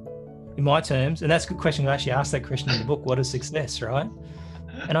 In my terms, and that's a good question. I actually asked that question in the book, what is success, right?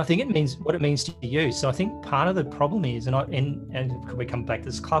 And I think it means what it means to you. So I think part of the problem is, and we come back to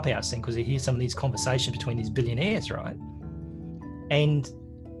this Clubhouse thing, because you hear some of these conversations between these billionaires, right? And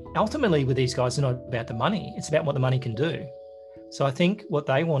ultimately with these guys, it's not about the money. It's about what the money can do. So I think what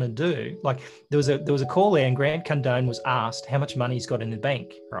they want to do, like there was a call there and Grant Cardone was asked how much money he's got in the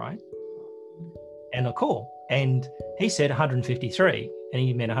bank, right? And a call. And he said 153, and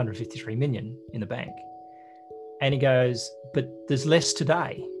he meant 153 million in the bank. And he goes, but there's less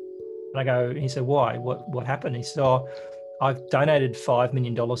today. And I go, and he said, why? What happened? He said, oh, I've donated $5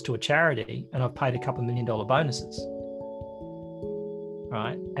 million to a charity and I've paid a couple $1 million bonuses.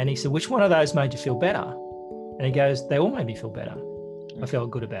 Right. And he said, which one of those made you feel better? And he goes, they all made me feel better. I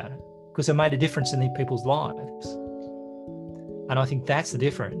felt good about it because it made a difference in these people's lives. And I think that's the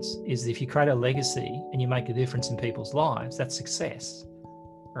difference, is if you create a legacy and you make a difference in people's lives, that's success,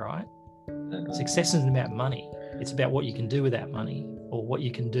 right? Success isn't about money. It's about what you can do with that money or what you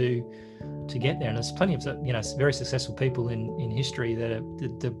can do to get there. And there's plenty of, very successful people in history that are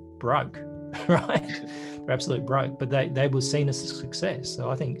broke, right? They're absolute broke, but they were seen as a success. So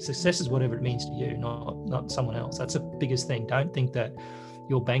I think success is whatever it means to you, not someone else. That's the biggest thing. Don't think that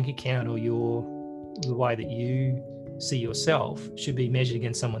your bank account or the way that you see yourself should be measured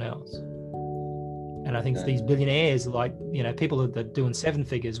against someone else. And I think these billionaires, like, people that are doing 7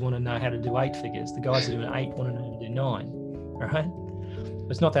 figures want to know how to do 8 figures. The guys that are doing 8 want to know how to do 9, right?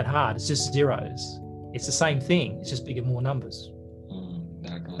 It's not that hard. It's just zeros. It's the same thing. It's just bigger, more numbers.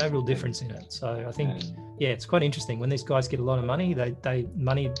 No real difference in it. So I think, it's quite interesting. When these guys get a lot of money,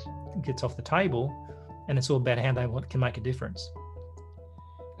 money gets off the table, and it's all about how they can make a difference.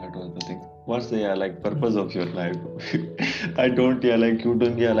 That was the thing. What's the purpose of your life? I don't you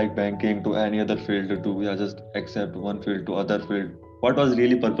don't banking to any other field to just accept one field to other field. What was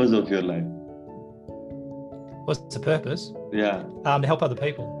really purpose of your life? What's the purpose? Yeah. To help other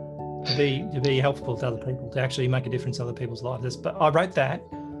people, to be helpful to other people, to actually make a difference in other people's lives. But I wrote that.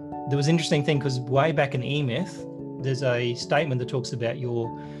 There was an interesting thing because way back in E-Myth, there's a statement that talks about your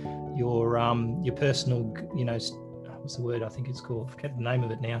personal, what's the word I think it's called? I forget the name of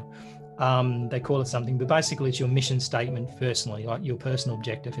it now. They call it something, but basically it's your mission statement personally, like your personal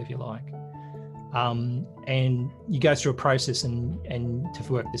objective, if you like. And you go through a process and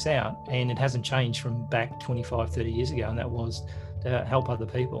to work this out, and it hasn't changed from back 25, 30 years ago, and that was to help other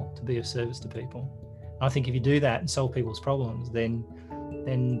people, to be of service to people. And I think if you do that and solve people's problems, then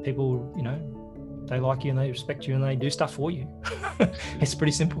people, they like you and they respect you and they do stuff for you. It's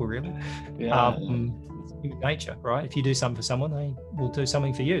pretty simple, really. Yeah. Nature, right? If you do something for someone, they will do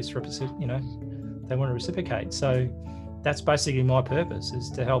something for you. It's they want to reciprocate. So that's basically my purpose, is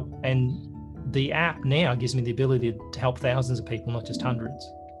to help. And the app now gives me the ability to help thousands of people, not just hundreds.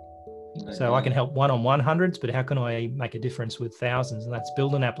 So I can help one-on-one hundreds, but how can I make a difference with thousands? And that's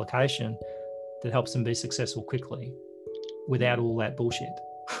build an application that helps them be successful quickly without all that bullshit.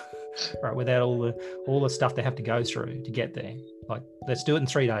 Right, without all the stuff they have to go through to get there. Like, let's do it in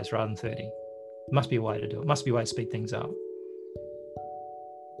 3 days rather than 30. Must be a way to do it. Must be a way to speed things up.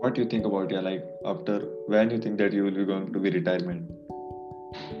 What do you think about after when you think that you will be going to be retirement?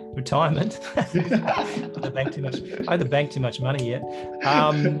 Retirement? I haven't banked too much money yet.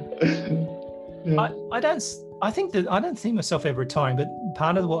 I don't see myself ever retiring, but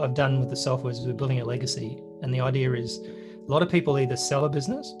part of what I've done with the software is we're building a legacy. And the idea is a lot of people either sell a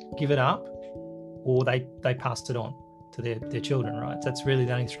business, give it up, or they pass it on to their children, right? So that's really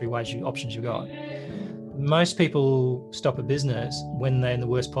the only 3 options you've got. Most people stop a business when they're in the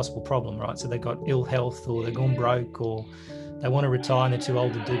worst possible problem, right? So they've got ill health, or they've gone broke, or they want to retire and they're too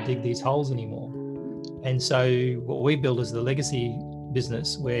old to dig these holes anymore. And so what we build is the legacy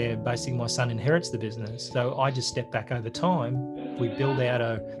business, where basically my son inherits the business. So I just step back over time. We build out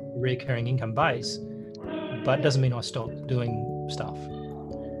a recurring income base, but it doesn't mean I stop doing stuff,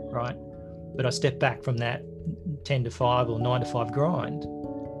 right? But I step back from that 10 to 5 or 9 to 5 grind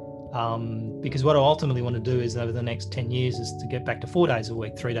Because what I ultimately want to do is over the next 10 years is to get back to 4 days a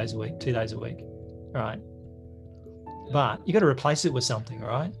week, 3 days a week, 2 days a week, right? But you got to replace it with something,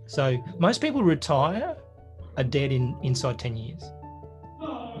 right? So most people retire are dead inside 10 years.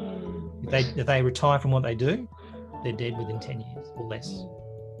 If they retire from what they do, they're dead within 10 years or less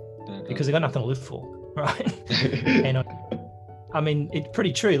because they've got nothing to live for, right? And I mean, it's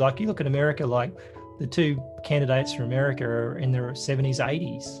pretty true. Like you look at America, like the two candidates from America are in their 70s,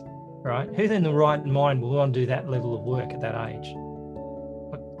 80s, right? Who in the right mind will want to do that level of work at that age?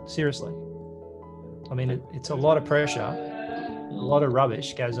 Like, seriously. I mean, it's a lot of pressure, a lot of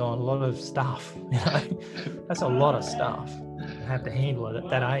rubbish goes on, a lot of stuff, you know, that's a lot of stuff you have to handle it at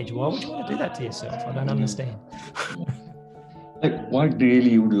that age. Why would you want to do that to yourself? I don't understand. Like what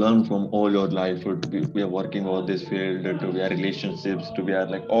really you learn from all your life, or we are working on this field, to we are relationships, to we are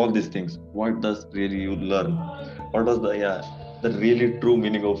like all these things. What does really you learn? What was the really true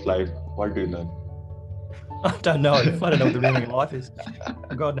meaning of life? What do you learn? I don't know. I don't know what the meaning of life is.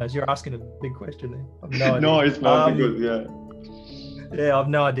 God knows. You're asking a big question there. I've no idea. No, it's not because Yeah, I've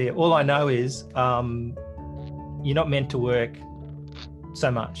no idea. All I know is you're not meant to work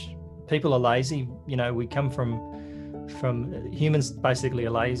so much. People are lazy. You know, we come from humans basically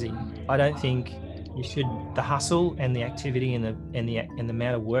are lazy. I don't think you should, the hustle and the activity and the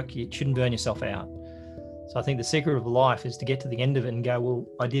amount of work, you shouldn't burn yourself out. So I think the secret of life is to get to the end of it and go, well,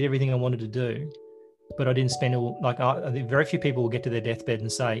 I did everything I wanted to do, but I didn't spend all, like I think very few people will get to their deathbed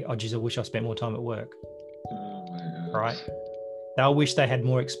and say, oh geez, I wish I spent more time at work. Oh my God. Right? They'll wish they had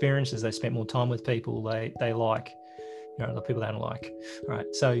more experiences. They spent more time with people they like, you know, the people they don't like. Right.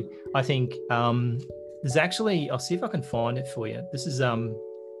 So I think there's actually, I'll see if I can find it for you. This is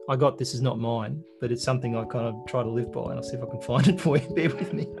this is not mine, but it's something I kind of try to live by, and I'll see if I can find it for you. Bear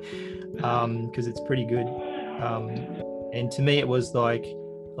with me, because it's pretty good. And to me, it was like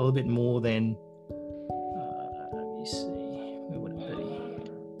a little bit more than. Let me see, where would it be?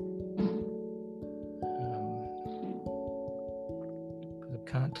 I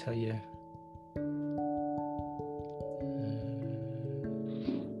can't tell you.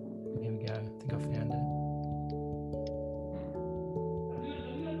 Here we go. I think I found it.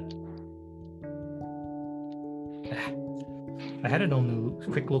 I had it on the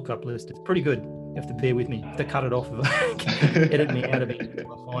quick lookup list. It's pretty good. You have to bear with me. You have to cut it off if I edit me out of it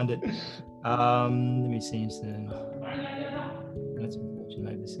until I find it. Let me see.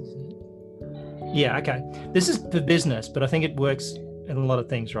 Maybe this is it. Yeah, okay. This is for business, but I think it works in a lot of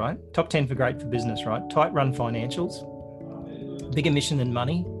things, right? Top 10 for great for business, right? Tight run financials, bigger mission than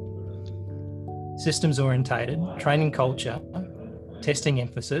money, systems orientated, training culture, testing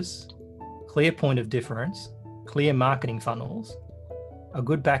emphasis, clear point of difference, clear marketing funnels, a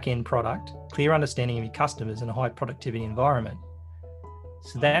good back-end product, clear understanding of your customers, and a high productivity environment.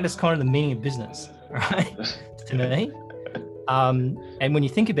 So that is kind of the meaning of business, right? To me. And when you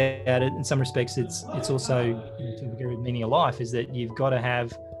think about it, in some respects, it's also the meaning of life is that you've got to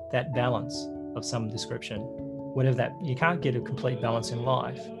have that balance of some description. Whatever that, you can't get a complete balance in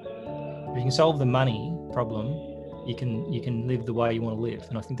life. If you can solve the money problem, you can live the way you want to live.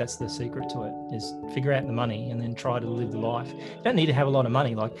 And I think that's the secret to it, is figure out the money and then try to live the life. You don't need to have a lot of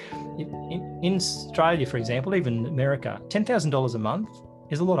money. Like in Australia, for example, even America, $10,000 a month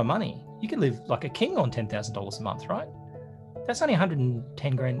is a lot of money. You can live like a king on $10,000 a month, right? That's only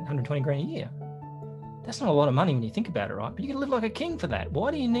 110 grand, 120 grand a year. That's not a lot of money when you think about it, right? But you can live like a king for that.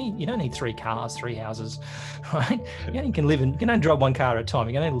 Why do you don't need 3 cars, 3 houses, right? You can only drive 1 car at a time.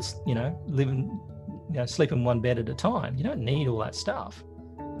 You can only, sleep in 1 bed at a time. You don't need all that stuff.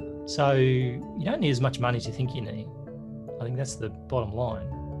 So you don't need as much money as you think you need. I think that's the bottom line.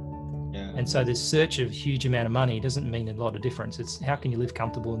 Yeah. And so this search of huge amount of money doesn't mean a lot of difference. It's how can you live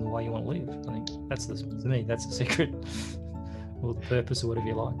comfortable in the way you want to live? I think to me, that's the secret or the purpose or whatever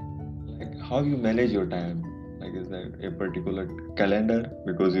you like. Like how you manage your time? Like is there a particular calendar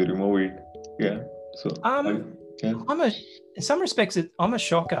because you remove it? Yeah. So in some respects, I'm a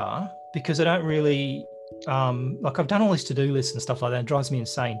shocker because I don't really like I've done all this to-do lists and stuff like that. It drives me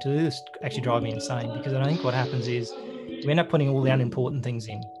insane. To-do lists actually drive me insane because I think what happens is we end up putting all the unimportant things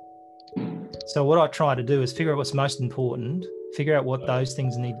in. So what I try to do is figure out what's most important, figure out what those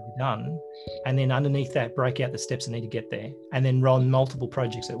things need to be done, and then underneath that, break out the steps that need to get there, and then run multiple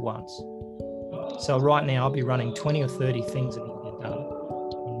projects at once. So right now, I'll be running 20 or 30 things that need to get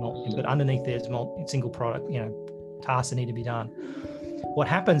done, but underneath there's single product, tasks that need to be done. What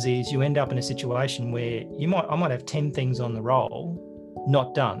happens is you end up in a situation where I might have 10 things on the roll,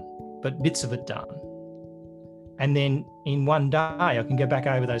 not done, but bits of it done. And then in one day, I can go back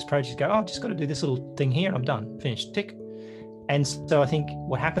over those projects, go, oh, I've just got to do this little thing here and I'm done, finished, tick. And so I think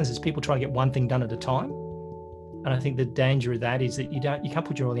what happens is people try to get one thing done at a time. And I think the danger of that is that you can't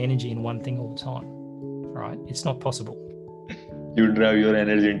put all the energy in one thing all the time, right? It's not possible. You drive your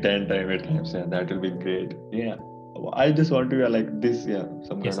energy in 10 times at times. Yeah, that will be great. Yeah. I just want to be like this. Yeah.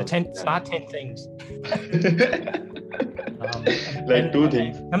 Start 10 things. Like two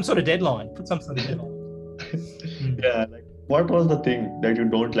things. Some sort of deadline. Put some sort of deadline. Yeah. Like, what was the thing that you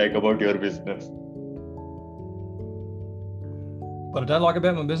don't like about your business? What I don't like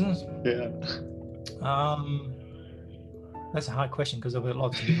about my business? Yeah. That's a hard question because I've got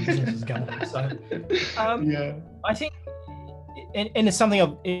lots of different businesses going on. So, yeah. I think, and it's something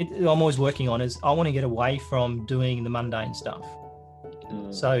I'm always working on, is I want to get away from doing the mundane stuff.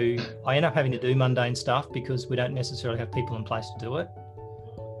 So I end up having to do mundane stuff because we don't necessarily have people in place to do it.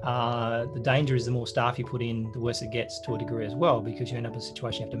 The danger is the more staff you put in, the worse it gets to a degree as well, because you end up in a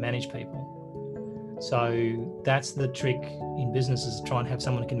situation you have to manage people. So that's the trick in business, is to try and have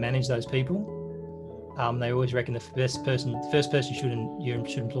someone who can manage those people. They always reckon the first person you should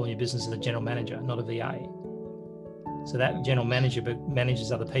employ in your business is a general manager, not a VA. So that general manager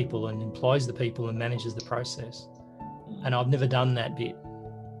manages other people and employs the people and manages the process. And I've never done that bit,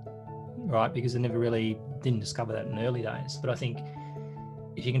 right? Because I never really didn't discover that in the early days. But I think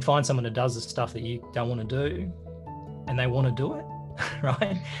if you can find someone that does the stuff that you don't want to do and they want to do it,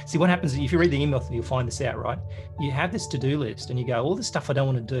 right? See, what happens if you read the email, you'll find this out, right? You have this to-do list and you go, all the stuff I don't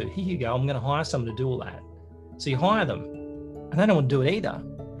want to do, here you go, I'm going to hire someone to do all that. So you hire them and they don't want to do it either.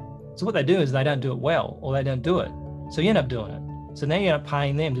 So what they do is they don't do it well, or they don't do it. So you end up doing it. So now you end up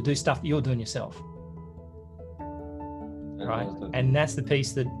paying them to do stuff that you're doing yourself. Right? And that's the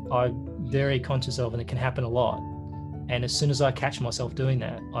piece that I'm very conscious of, and it can happen a lot. And as soon as I catch myself doing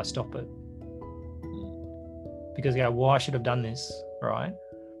that, I stop it. Because I go, well, I should have done this, right?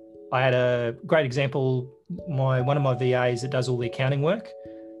 I had a great example. One of my VAs that does all the accounting work,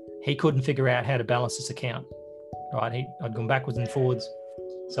 he couldn't figure out how to balance this account, right? I'd gone backwards and forwards.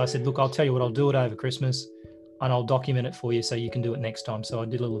 So I said, look, I'll tell you what, I'll do it over Christmas and I'll document it for you so you can do it next time. So I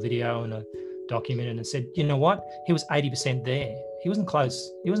did a little video and I documented and said, you know what? He was 80% there. He wasn't close.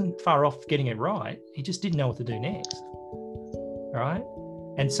 He wasn't far off getting it right. He just didn't know what to do next, right?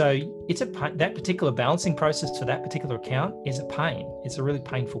 And so that particular balancing process for that particular account is a pain. It's a really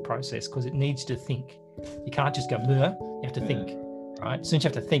painful process because it needs to think. You can't just go, bleh, you have to think, right? As soon as you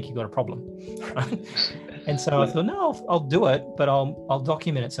have to think, you've got a problem, right? And so I thought, no, I'll do it, but I'll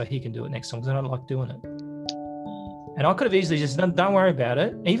document it so he can do it next time, because I don't like doing it. And I could have easily just done, don't worry about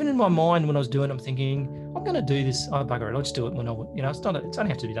it. Even in my mind when I was doing it, I'm thinking, I'm going to do this. Oh, bugger it. I'll just do it when it's only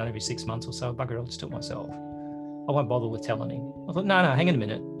have to be done every 6 months or so. Bugger it. I'll just do it myself. I won't bother with telling him. I thought, no, hang on a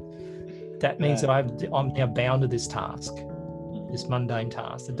minute. That means that I'm now bound to this task, this mundane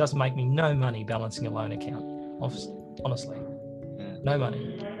task. It doesn't make me no money balancing a loan account, honestly. No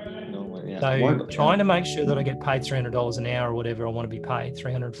money. So trying to make sure that I get paid $300 an hour or whatever I want to be paid,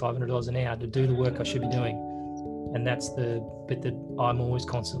 $300, $500 an hour to do the work I should be doing. And that's the bit that I'm always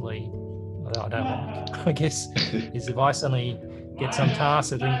constantly, I don't like, I guess, is if I suddenly get some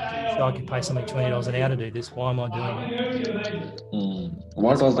task, I think if I could pay somebody $20 an hour to do this, why am I doing it?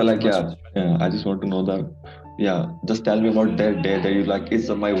 What was the I just want to know that. Just tell me about that day that you like, it's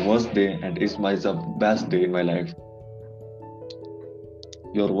my worst day and it's my best day in my life.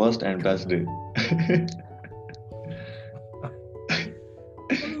 Your worst and best day.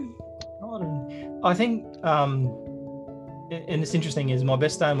 I think, and it's interesting, is my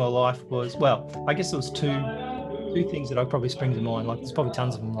best day of my life was, well, I guess there was two things that I probably spring to mind. Like, there's probably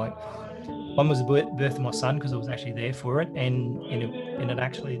tons of them. Like, one was the birth of my son, because I was actually there for it, and it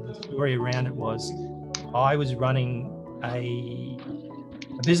actually, the story around it was, I was running a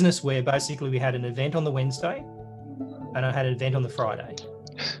business where basically we had an event on the Wednesday, and I had an event on the Friday.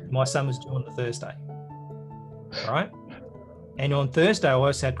 My son was due on the Thursday, right? And on Thursday, I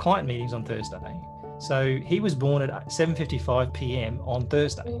always had client meetings on Thursday. So he was born at 7:55 p.m. on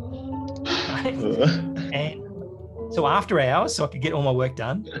Thursday. Right? And so after hours, so I could get all my work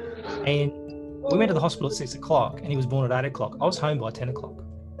done. And we went to the hospital at 6 o'clock and he was born at 8 o'clock. I was home by 10 o'clock.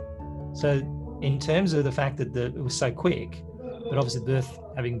 So in terms of the fact that it was so quick, but obviously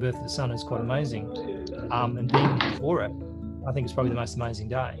having birth of the son is quite amazing. And being before it, I think it's probably the most amazing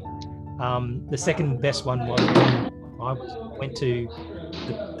day. The second best one was when I went to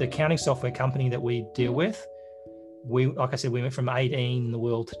the accounting software company that we deal with. Like I said, we went from 18 in the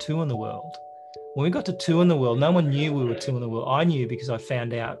world to 2 in the world. When we got to 2 in the world, no one knew we were 2 in the world. I knew because I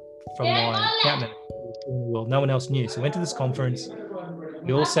found out from my account manager we were 2 in the world. No one else knew. So I went to this conference.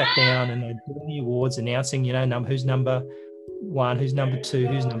 We all sat down and they did the awards announcing, who's number 1, who's number 2,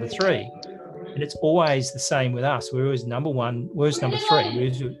 who's number 3. And it's always the same with us. We're always number one, we're always number three. We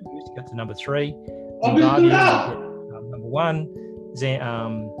used to get to number three. Zimbabwe would get number one.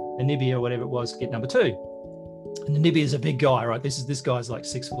 Namibia, or whatever it was, get number two. And Namibia is a big guy, right? This guy's like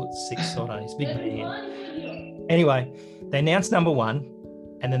 6'6", he's a big man. Anyway, they announced number one,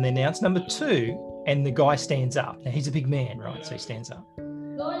 and then they announced number two, and the guy stands up. Now he's a big man, right? So he stands up.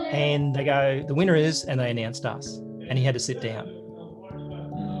 And they go, the winner is, and they announced us. And he had to sit down,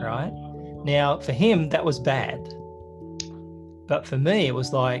 right? Now, for him, that was bad. But for me, it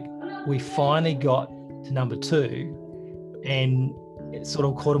was like, we finally got to number two, and it sort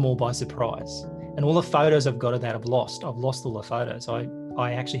of caught them all by surprise. And all the photos I've got of that, I've lost all the photos.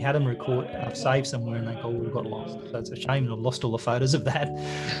 I actually had them record, I've saved somewhere, and they all got lost. So it's a shame that I've lost all the photos of that.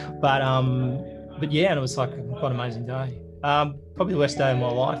 But yeah, and it was like quite an amazing day. Probably the worst day of my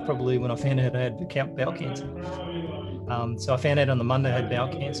life, probably when I found out I had bowel cancer. So I found out on the Monday I had bowel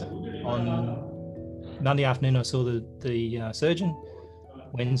cancer. On Monday afternoon, I saw the surgeon.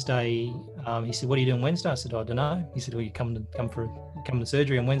 Wednesday, he said, "What are you doing Wednesday?" I said, "I don't know." He said, "Well, you come to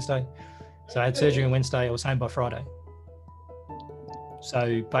surgery on Wednesday." So I had surgery on Wednesday. I was home by Friday.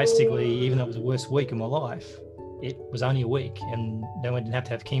 So basically, even though it was the worst week of my life, it was only a week, and then I didn't have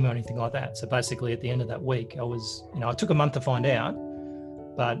to have chemo or anything like that. So basically, at the end of that week, I was, I took a month to find out,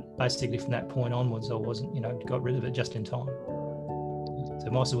 but basically from that point onwards, I wasn't, got rid of it just in time. So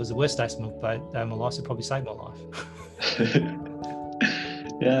Mossa was the worst day of my life, so probably saved my life.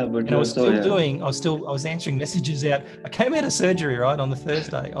 Yeah, but and I was answering messages out. I came out of surgery, right, on the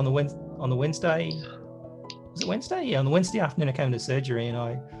Thursday, on the Wednesday, was it Wednesday? Yeah, on the Wednesday afternoon, I came into surgery, and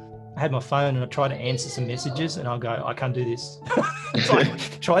I had my phone, and I tried to answer some messages, and I'll go, I can't do this. It's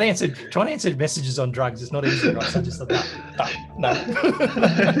like trying to answer messages on drugs. It's not easy, right? So I just thought, no,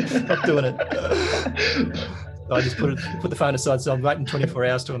 not doing it. So I just put the phone aside. So I'm waiting 24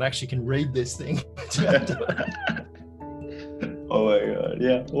 hours till I actually can read this thing. Oh my God!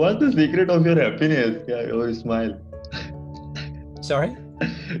 Yeah, what's the secret of your happiness? Yeah, your smile. Sorry.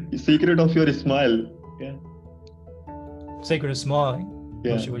 The secret of your smile. Yeah. Secret of smiling.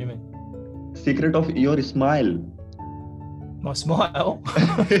 Yeah. Not sure what you mean. Secret of your smile. My smile?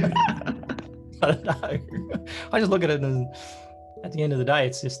 I don't know. I just look at it, and at the end of the day,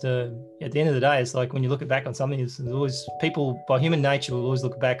 it's just at the end of the day, it's like when you look back on something, there's always people, by human nature, will always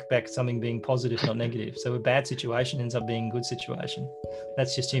look back at something being positive, not negative. So a bad situation ends up being a good situation.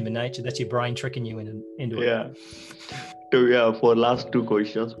 That's just human nature. That's your brain tricking you into it. Yeah. So yeah, for last two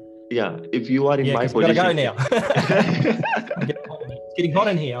questions. Yeah, if you are in my position. Gotta go now. It's getting hot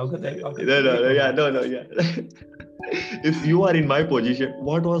in here. No. If you are in my position,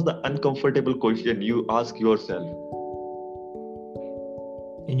 what was the uncomfortable question you ask yourself?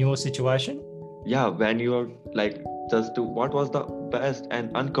 In your situation? Yeah, when you're like, what was the best and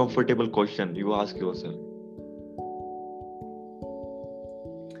uncomfortable question you ask yourself?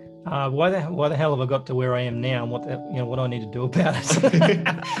 Why the hell have I got to where I am now, and what do I need to do about it?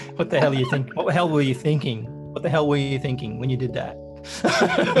 What the hell are you thinking? What the hell were you thinking? What the hell were you thinking when you did that?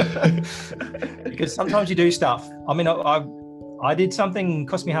 Because sometimes you do stuff. I mean, I did something,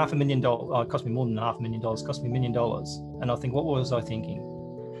 cost me $500,000. Cost me more than $500,000. Cost me $1 million. And I think, what was I thinking?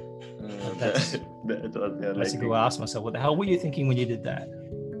 That's basically what I asked myself. What the hell were you thinking when you did that?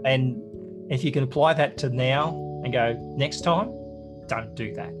 And if you can apply that to now and go, next time, don't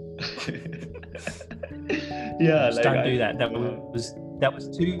do that. Yeah, don't do that. That was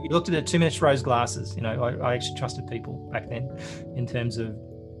too. You looked at it 2 minutes rose glasses. I actually trusted people back then, in terms of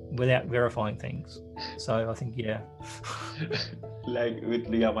without verifying things. So I think, yeah. Like with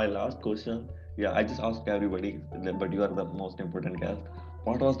my last question. Yeah, I just asked everybody, but you are the most important guest.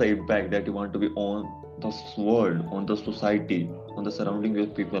 What was the impact that you want to be on this world, on the society, on the surrounding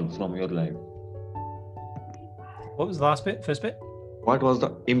of people from your life? What was the last bit? First bit? What was the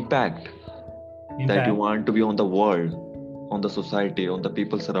impact that you want to be on the world, on the society, on the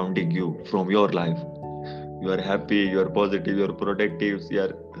people surrounding you from your life? You are happy, you are positive, you are protective, you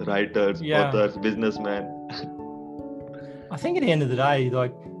are writers, authors, businessmen. I think at the end of the day,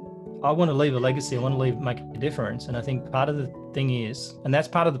 like, I want to leave a legacy. I want to make a difference. And I think part of the thing is, and that's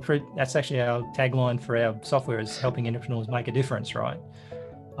part of that's actually our tagline for our software, is helping entrepreneurs make a difference, right?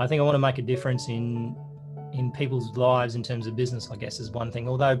 I think I want to make a difference in people's lives in terms of business, I guess, is one thing.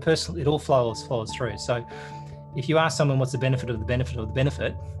 Although personally, it all follows through. So if you ask someone what's the benefit of the benefit of the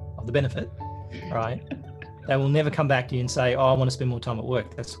benefit of the benefit, right? They will never come back to you and say, oh, I want to spend more time at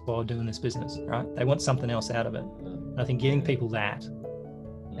work. That's why I'm doing this business, right? They want something else out of it. And I think giving people that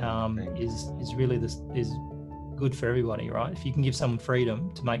is really is good for everybody, right? If you can give someone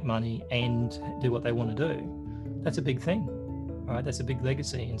freedom to make money and do what they want to do, that's a big thing, right? That's a big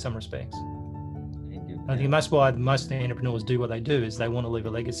legacy in some respects. I think that's why most entrepreneurs do what they do, is they want to leave a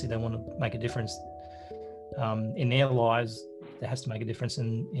legacy. They want to make a difference in their lives. There has to make a difference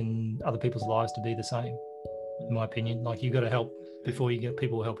in other people's lives to be the same, in my opinion. Like, you've got to help before you get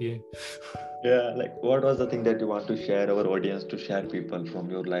people to help you. Yeah, like what was the thing that you want to share our audience, to share people from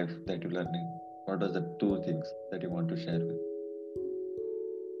your life that you're learning? What was the two things that you want to share with?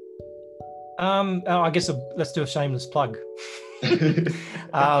 I guess let's do a shameless plug.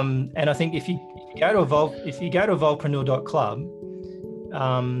 And I think if you go to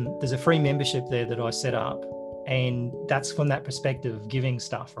evolvepreneur.club, there's a free membership there that I set up, and that's from that perspective of giving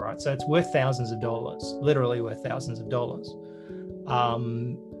stuff, right? So it's worth thousands of dollars, literally worth thousands of dollars,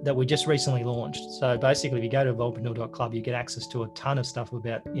 that we just recently launched. So basically, if you go to evolvepreneur.club, you get access to a ton of stuff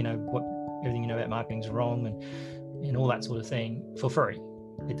about, everything you know about marketing is wrong and all that sort of thing for free.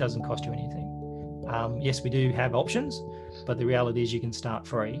 It doesn't cost you anything. Yes, we do have options, but the reality is you can start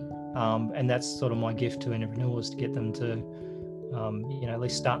free. And that's sort of my gift to entrepreneurs, to get them to, at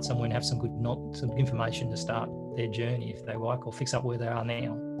least start somewhere and have some good information to start their journey if they like, or fix up where they are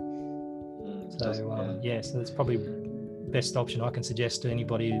now. So that's probably the best option I can suggest to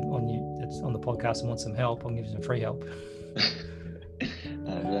anybody that's on the podcast and wants some help. I'll give you some free help.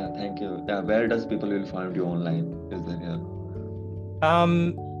 Thank you. Yeah, where does people will find you online? Is there here?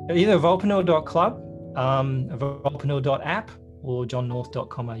 Either evolvepreneur.club, evolvepreneur.app, or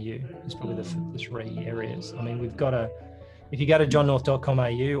johnnorth.com.au is probably the three areas. I mean, if you go to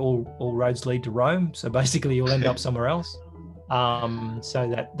johnnorth.com.au, all roads lead to Rome. So basically you'll end up somewhere else.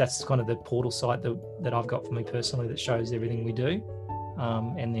 So that's kind of the portal site that I've got for me personally, that shows everything we do.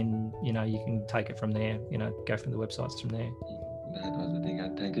 And then, you can take it from there, go from the websites from there. That was the thing.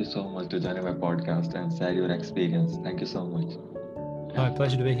 Thank you so much to join my podcast and share your experience. Thank you so much. No,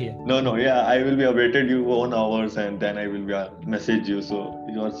 pleasure to be here. No, yeah, I will be awaited you 1 hour and then I will message you. So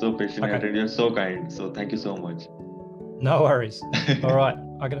you are so passionate and you're so kind. So thank you so much. No worries. All right.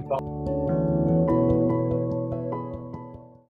 I got to go.